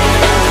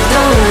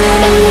 Don't let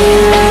me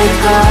let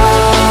go.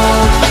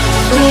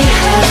 We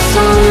have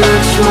so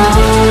much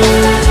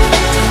more.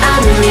 I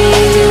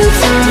need you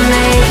to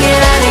make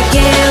it out of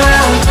give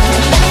up.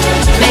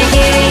 Make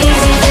it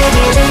easy to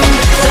get in.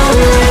 Don't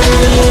let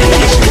me let go.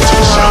 Listen to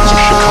the sounds of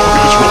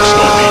Chicago's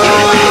rockstar DJ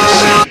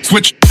DOC.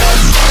 Switch.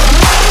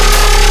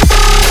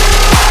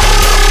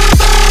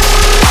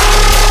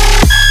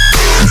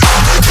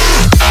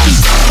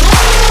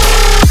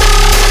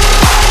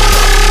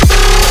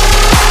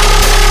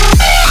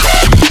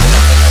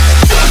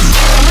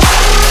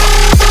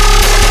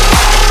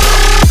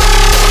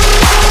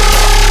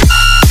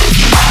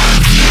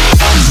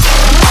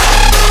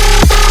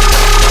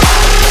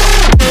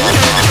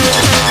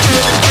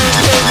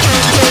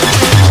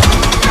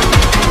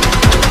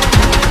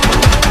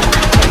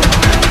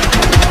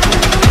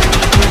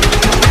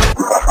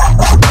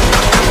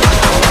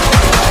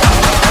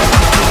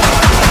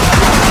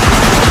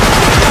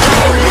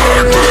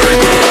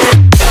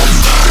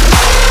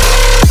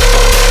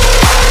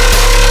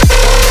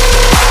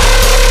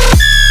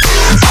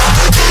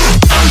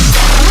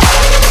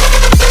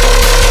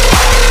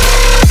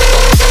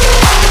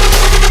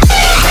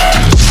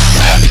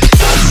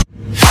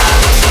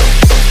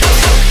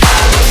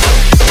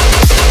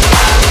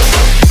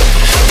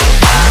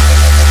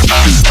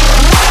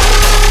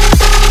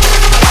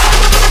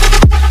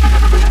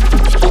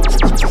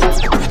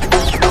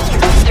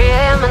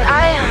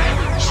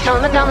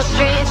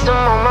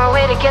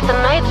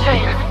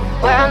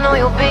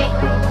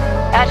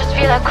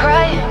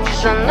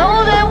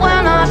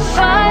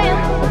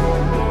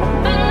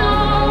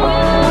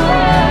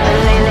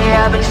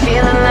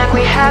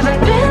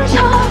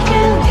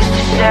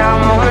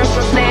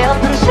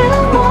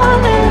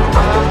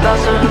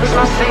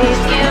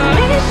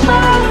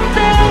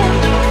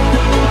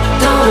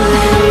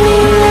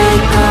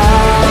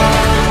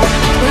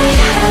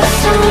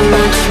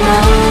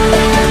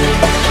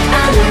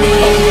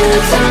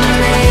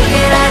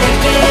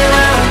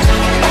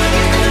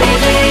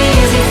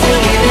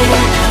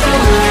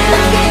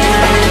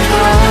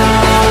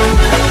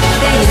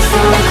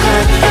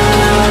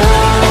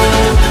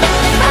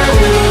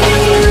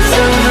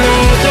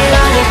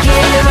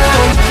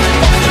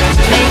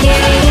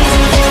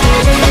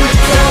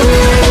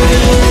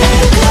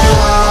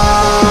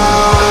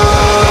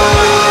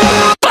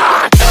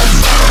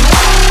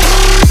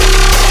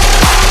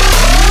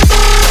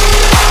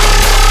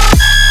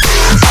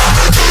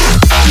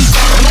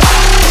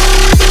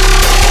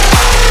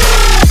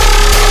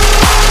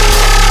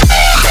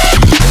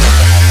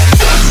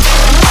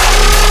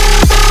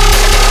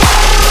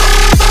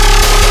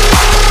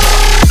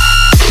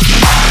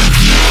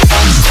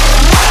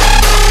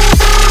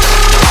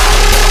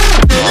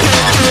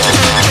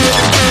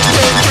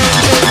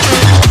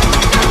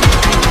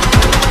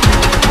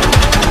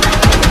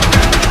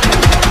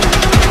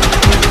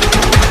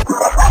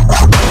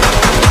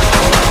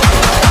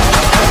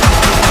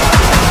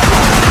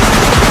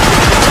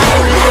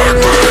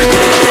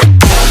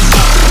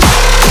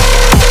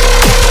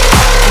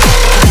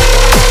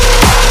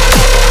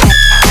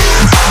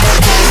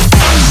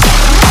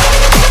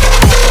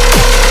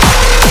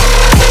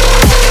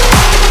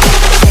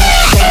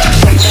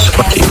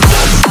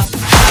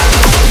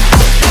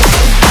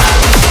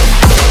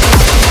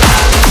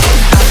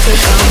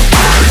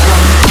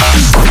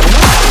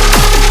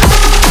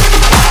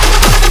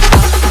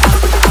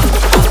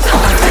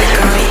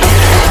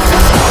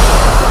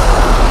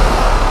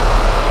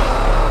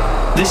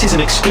 This is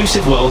an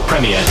exclusive world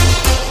premiere.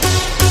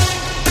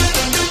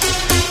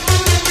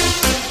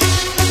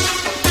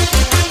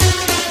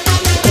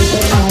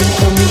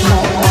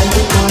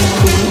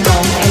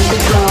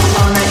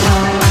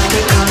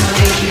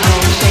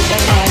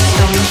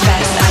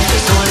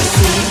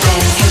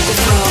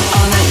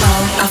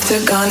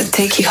 Gonna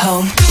take you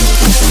home,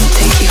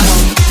 take you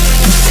home,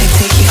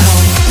 take you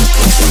home,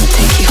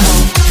 take you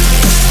home.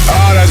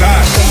 Oh, that's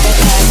hot. Shake that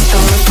ass so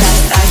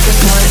fast, I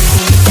just wanna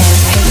see you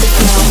dance. Hit the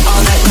floor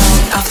all night long.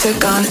 After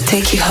gonna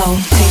take you home,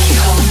 take you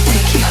home,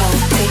 take you home,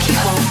 take you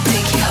home,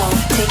 take you home,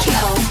 take you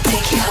home,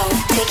 take you home,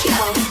 take you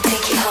home,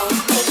 take you home.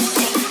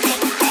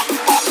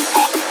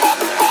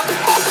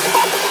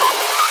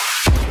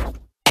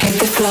 Hit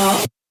the floor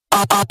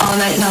all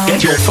night long.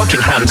 Get your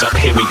fucking hands up,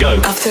 here we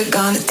go. After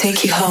gonna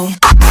take you home.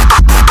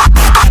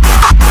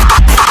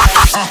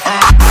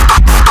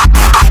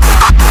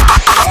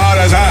 Oh,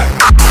 that's hot.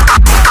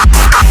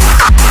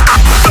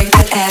 Shake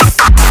that ass.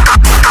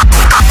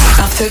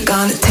 After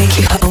gonna take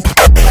you home.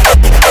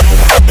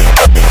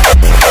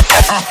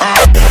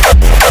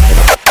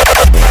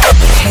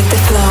 Hit the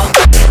floor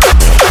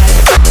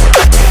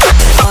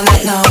all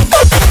night long.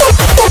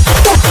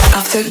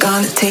 After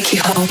gonna take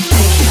you home.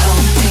 Take you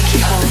home, take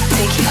you home,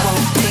 take you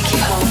home, take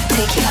you home,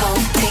 take you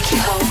home, take you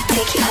home,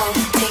 take you home,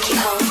 take you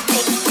home.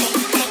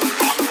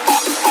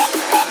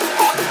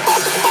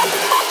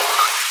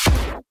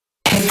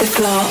 Hit the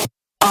floor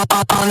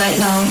all night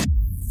long.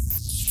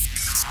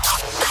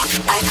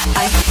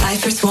 I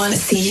first wanna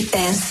see you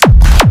dance.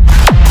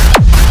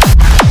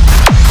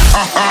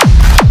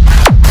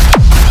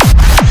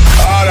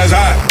 Oh, that's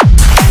hot.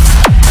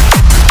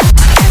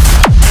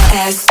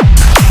 Ass.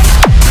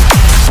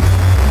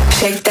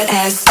 Shake that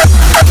ass.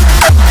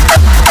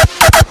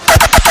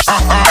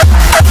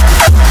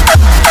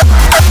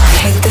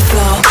 Hit the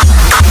floor.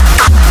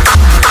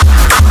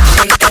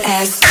 Shake that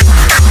ass.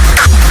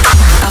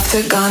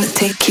 After gonna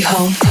take you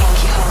home. I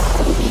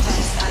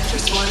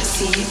just wanna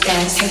see you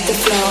dance. Hit the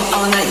floor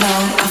all night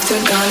long. After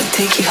gonna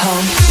take you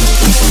home.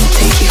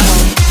 Take you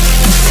home.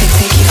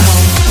 Take you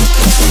home.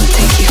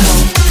 Take you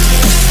home.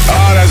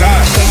 Oh, that's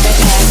hot. Shake that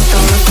ass,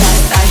 don't look back.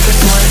 I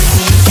just wanna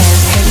see you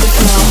dance. Hit the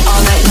floor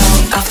all night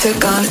long. After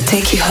gonna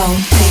take you home.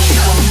 Take you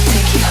home.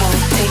 Take you home.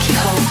 Take you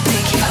home.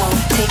 Take you home.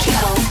 Take you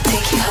home.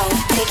 Take you home.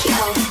 Take you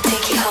home.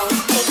 Take you home.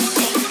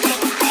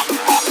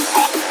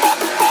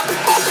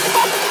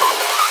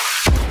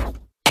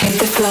 Hit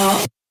the floor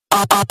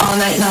all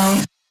night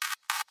long.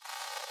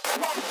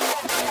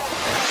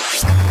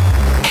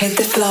 Hit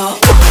the floor.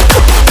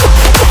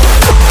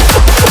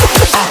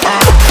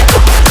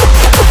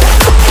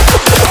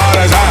 Oh,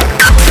 that's hot.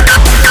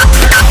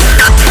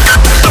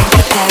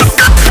 Ass.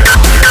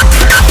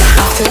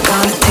 After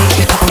gonna take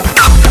you home.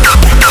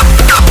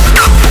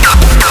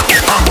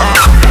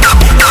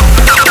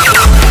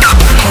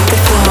 Hit the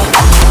floor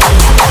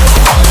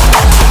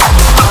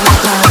all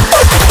night long.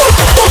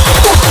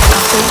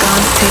 After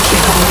gonna take you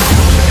home.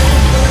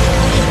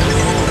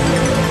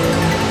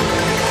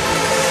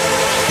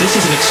 This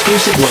is an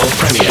exclusive world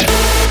premiere.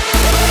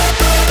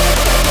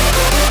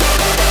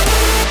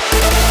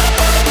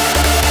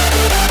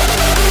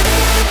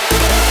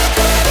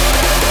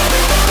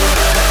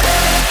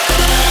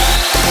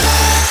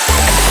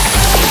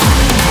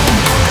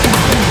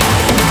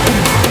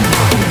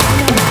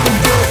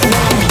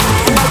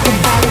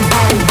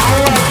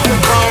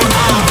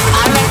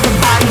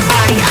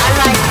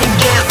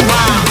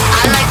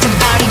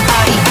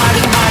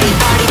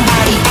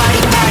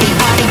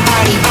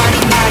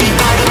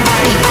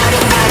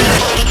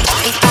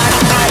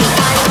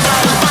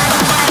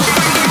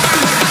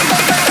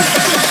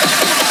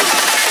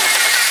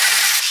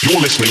 You're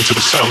listening to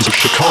the sounds of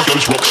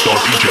Chicago's rockstar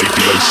DJ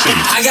DOC.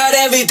 I got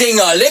everything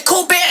a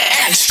little bit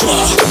extra.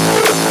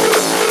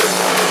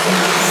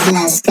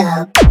 Let's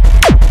go.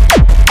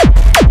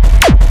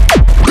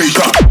 Beat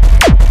up.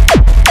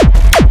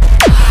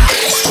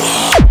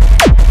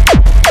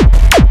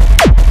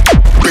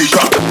 Beat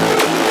up.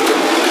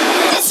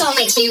 This song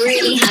makes me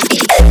really happy.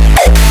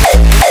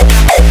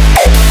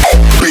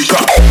 Beat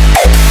up.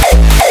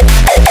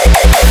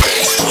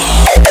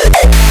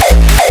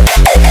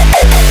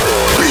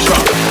 Beat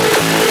up.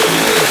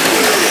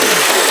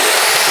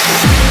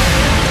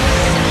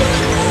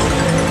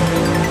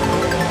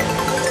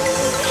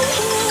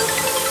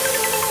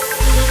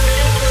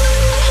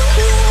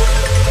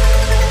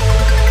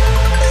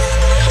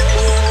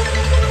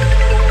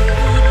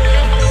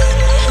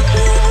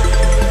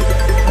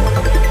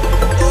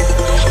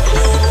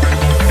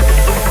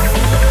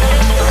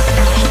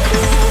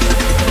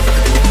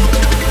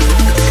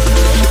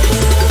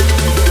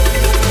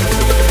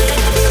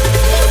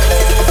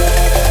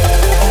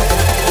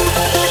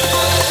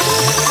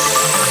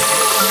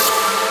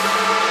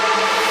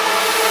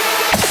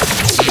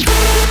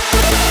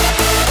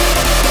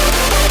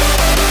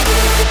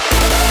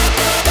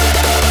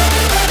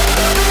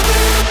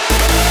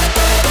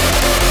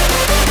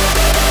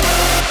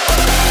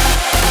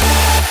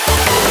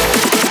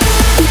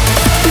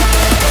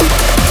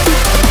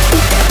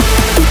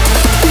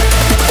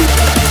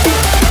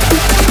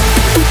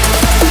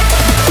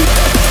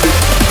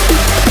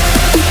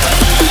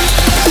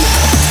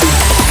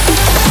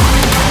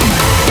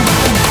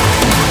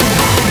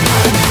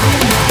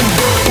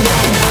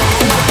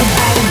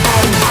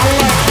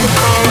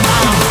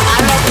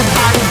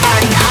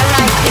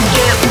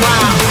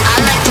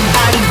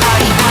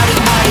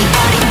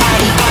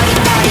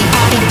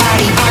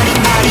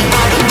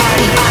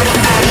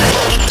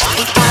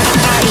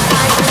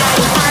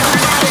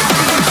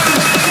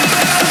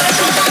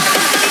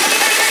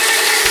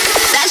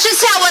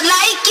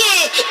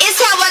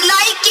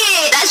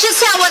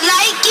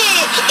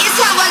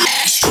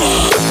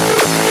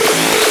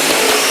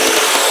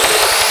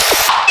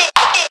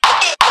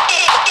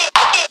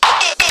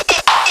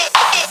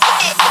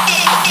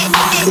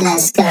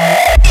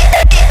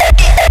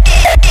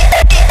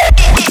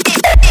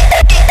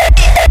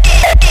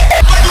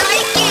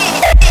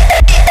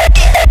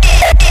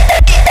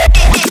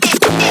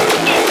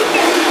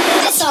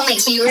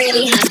 me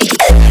really happy.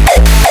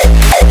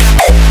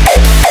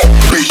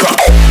 Beat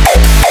drop.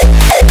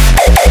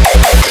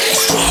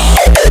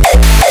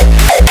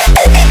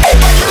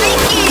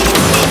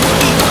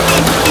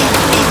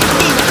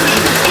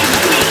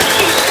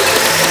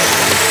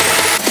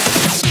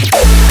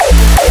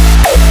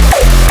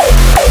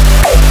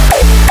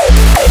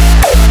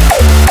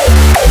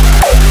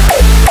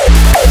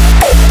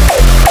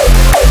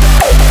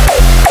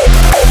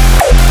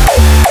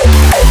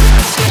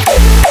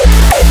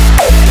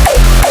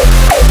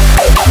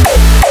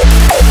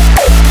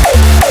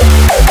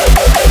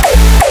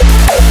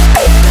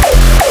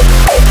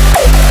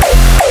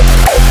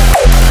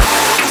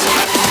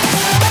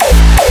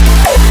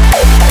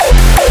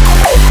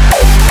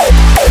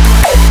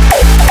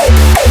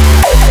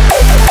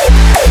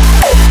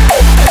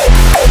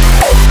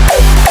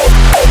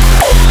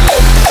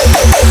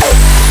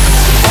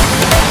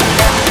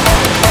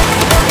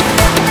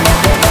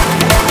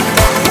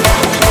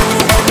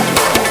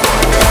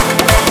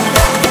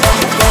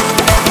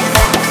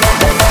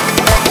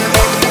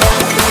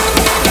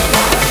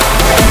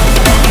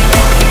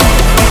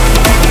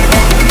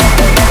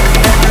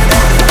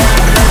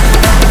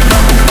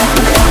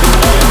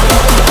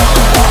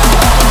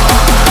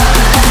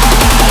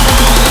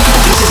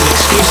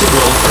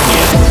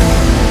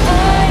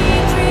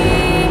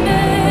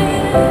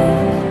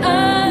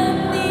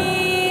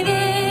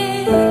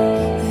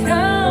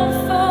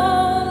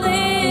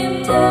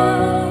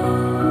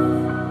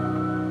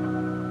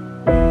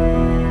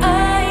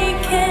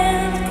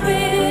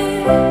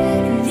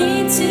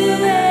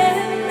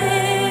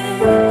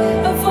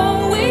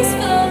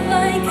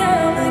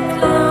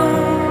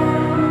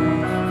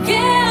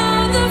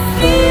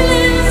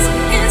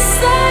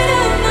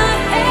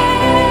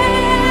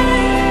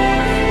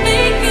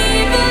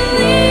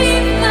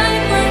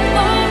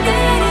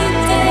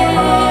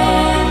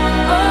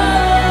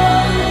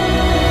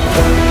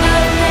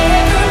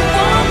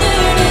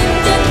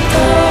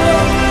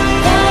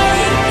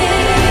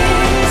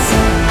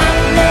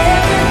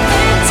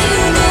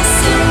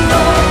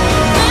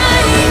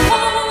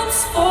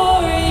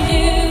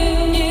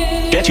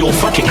 Get your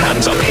fucking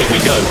hands up, here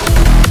we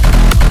go.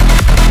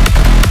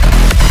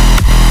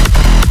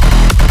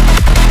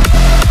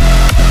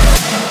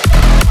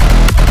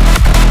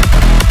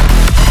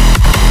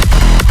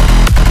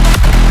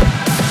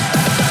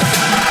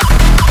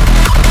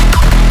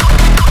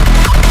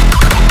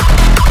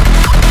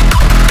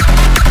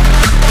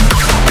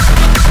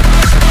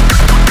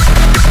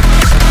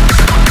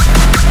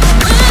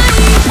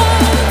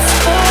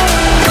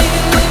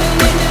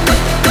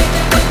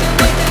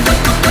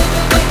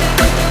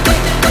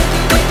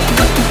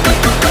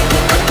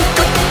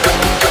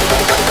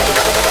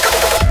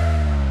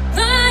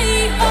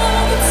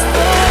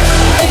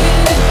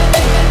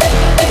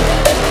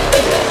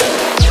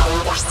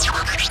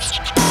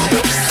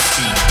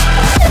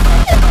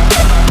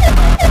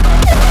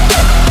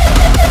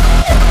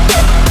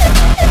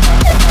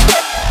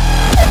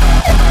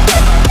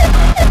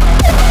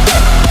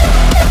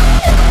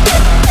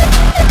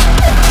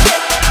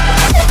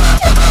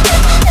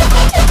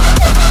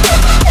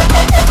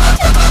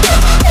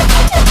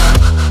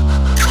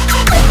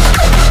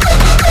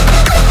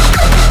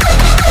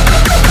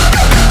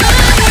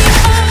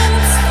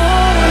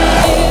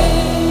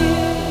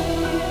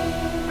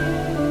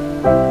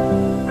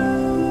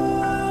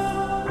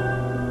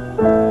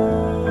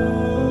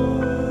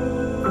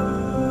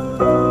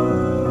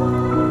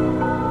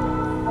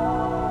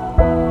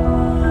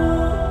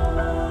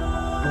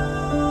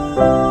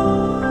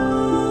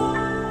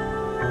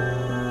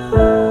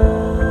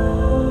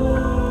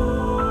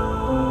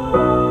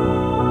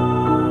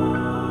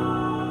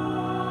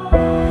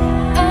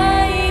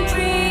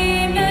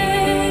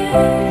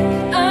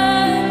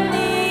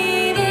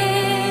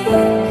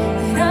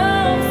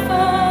 I'm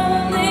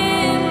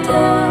falling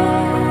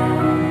down.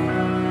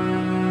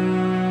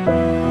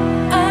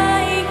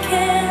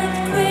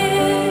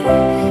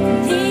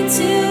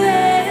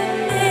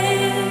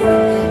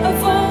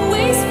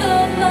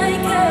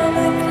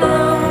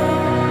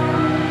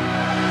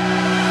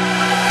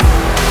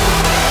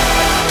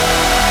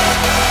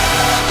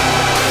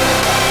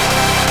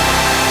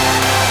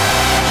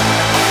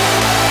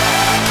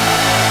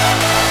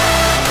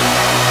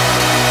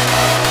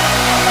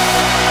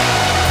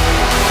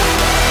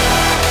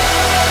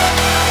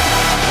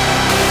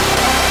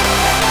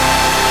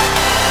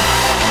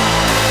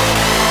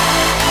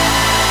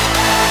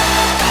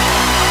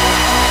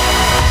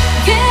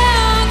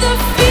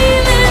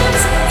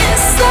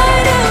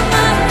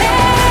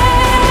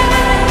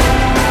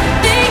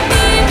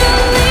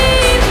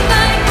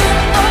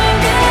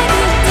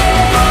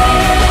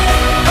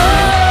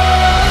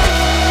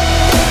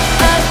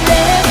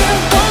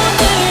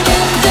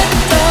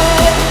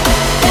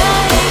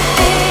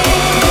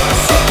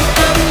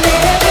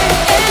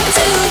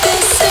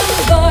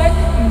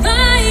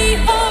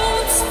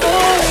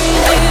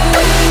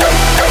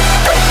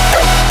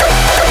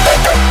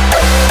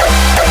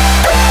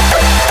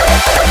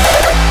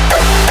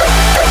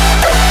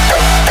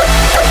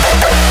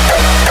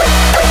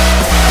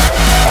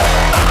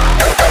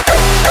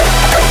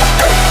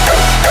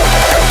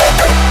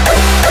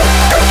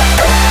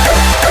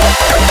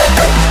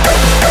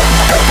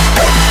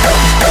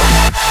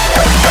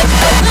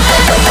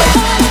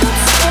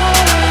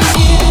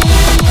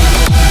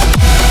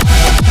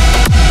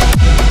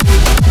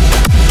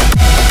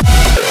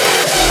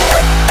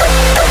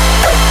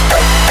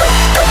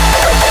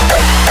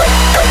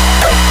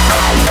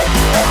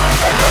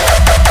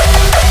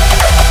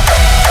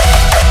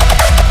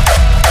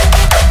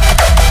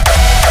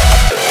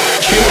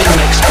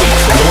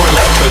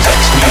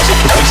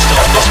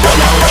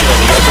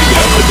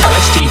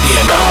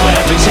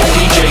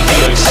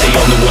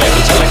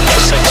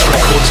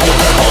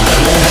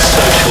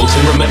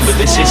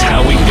 This is how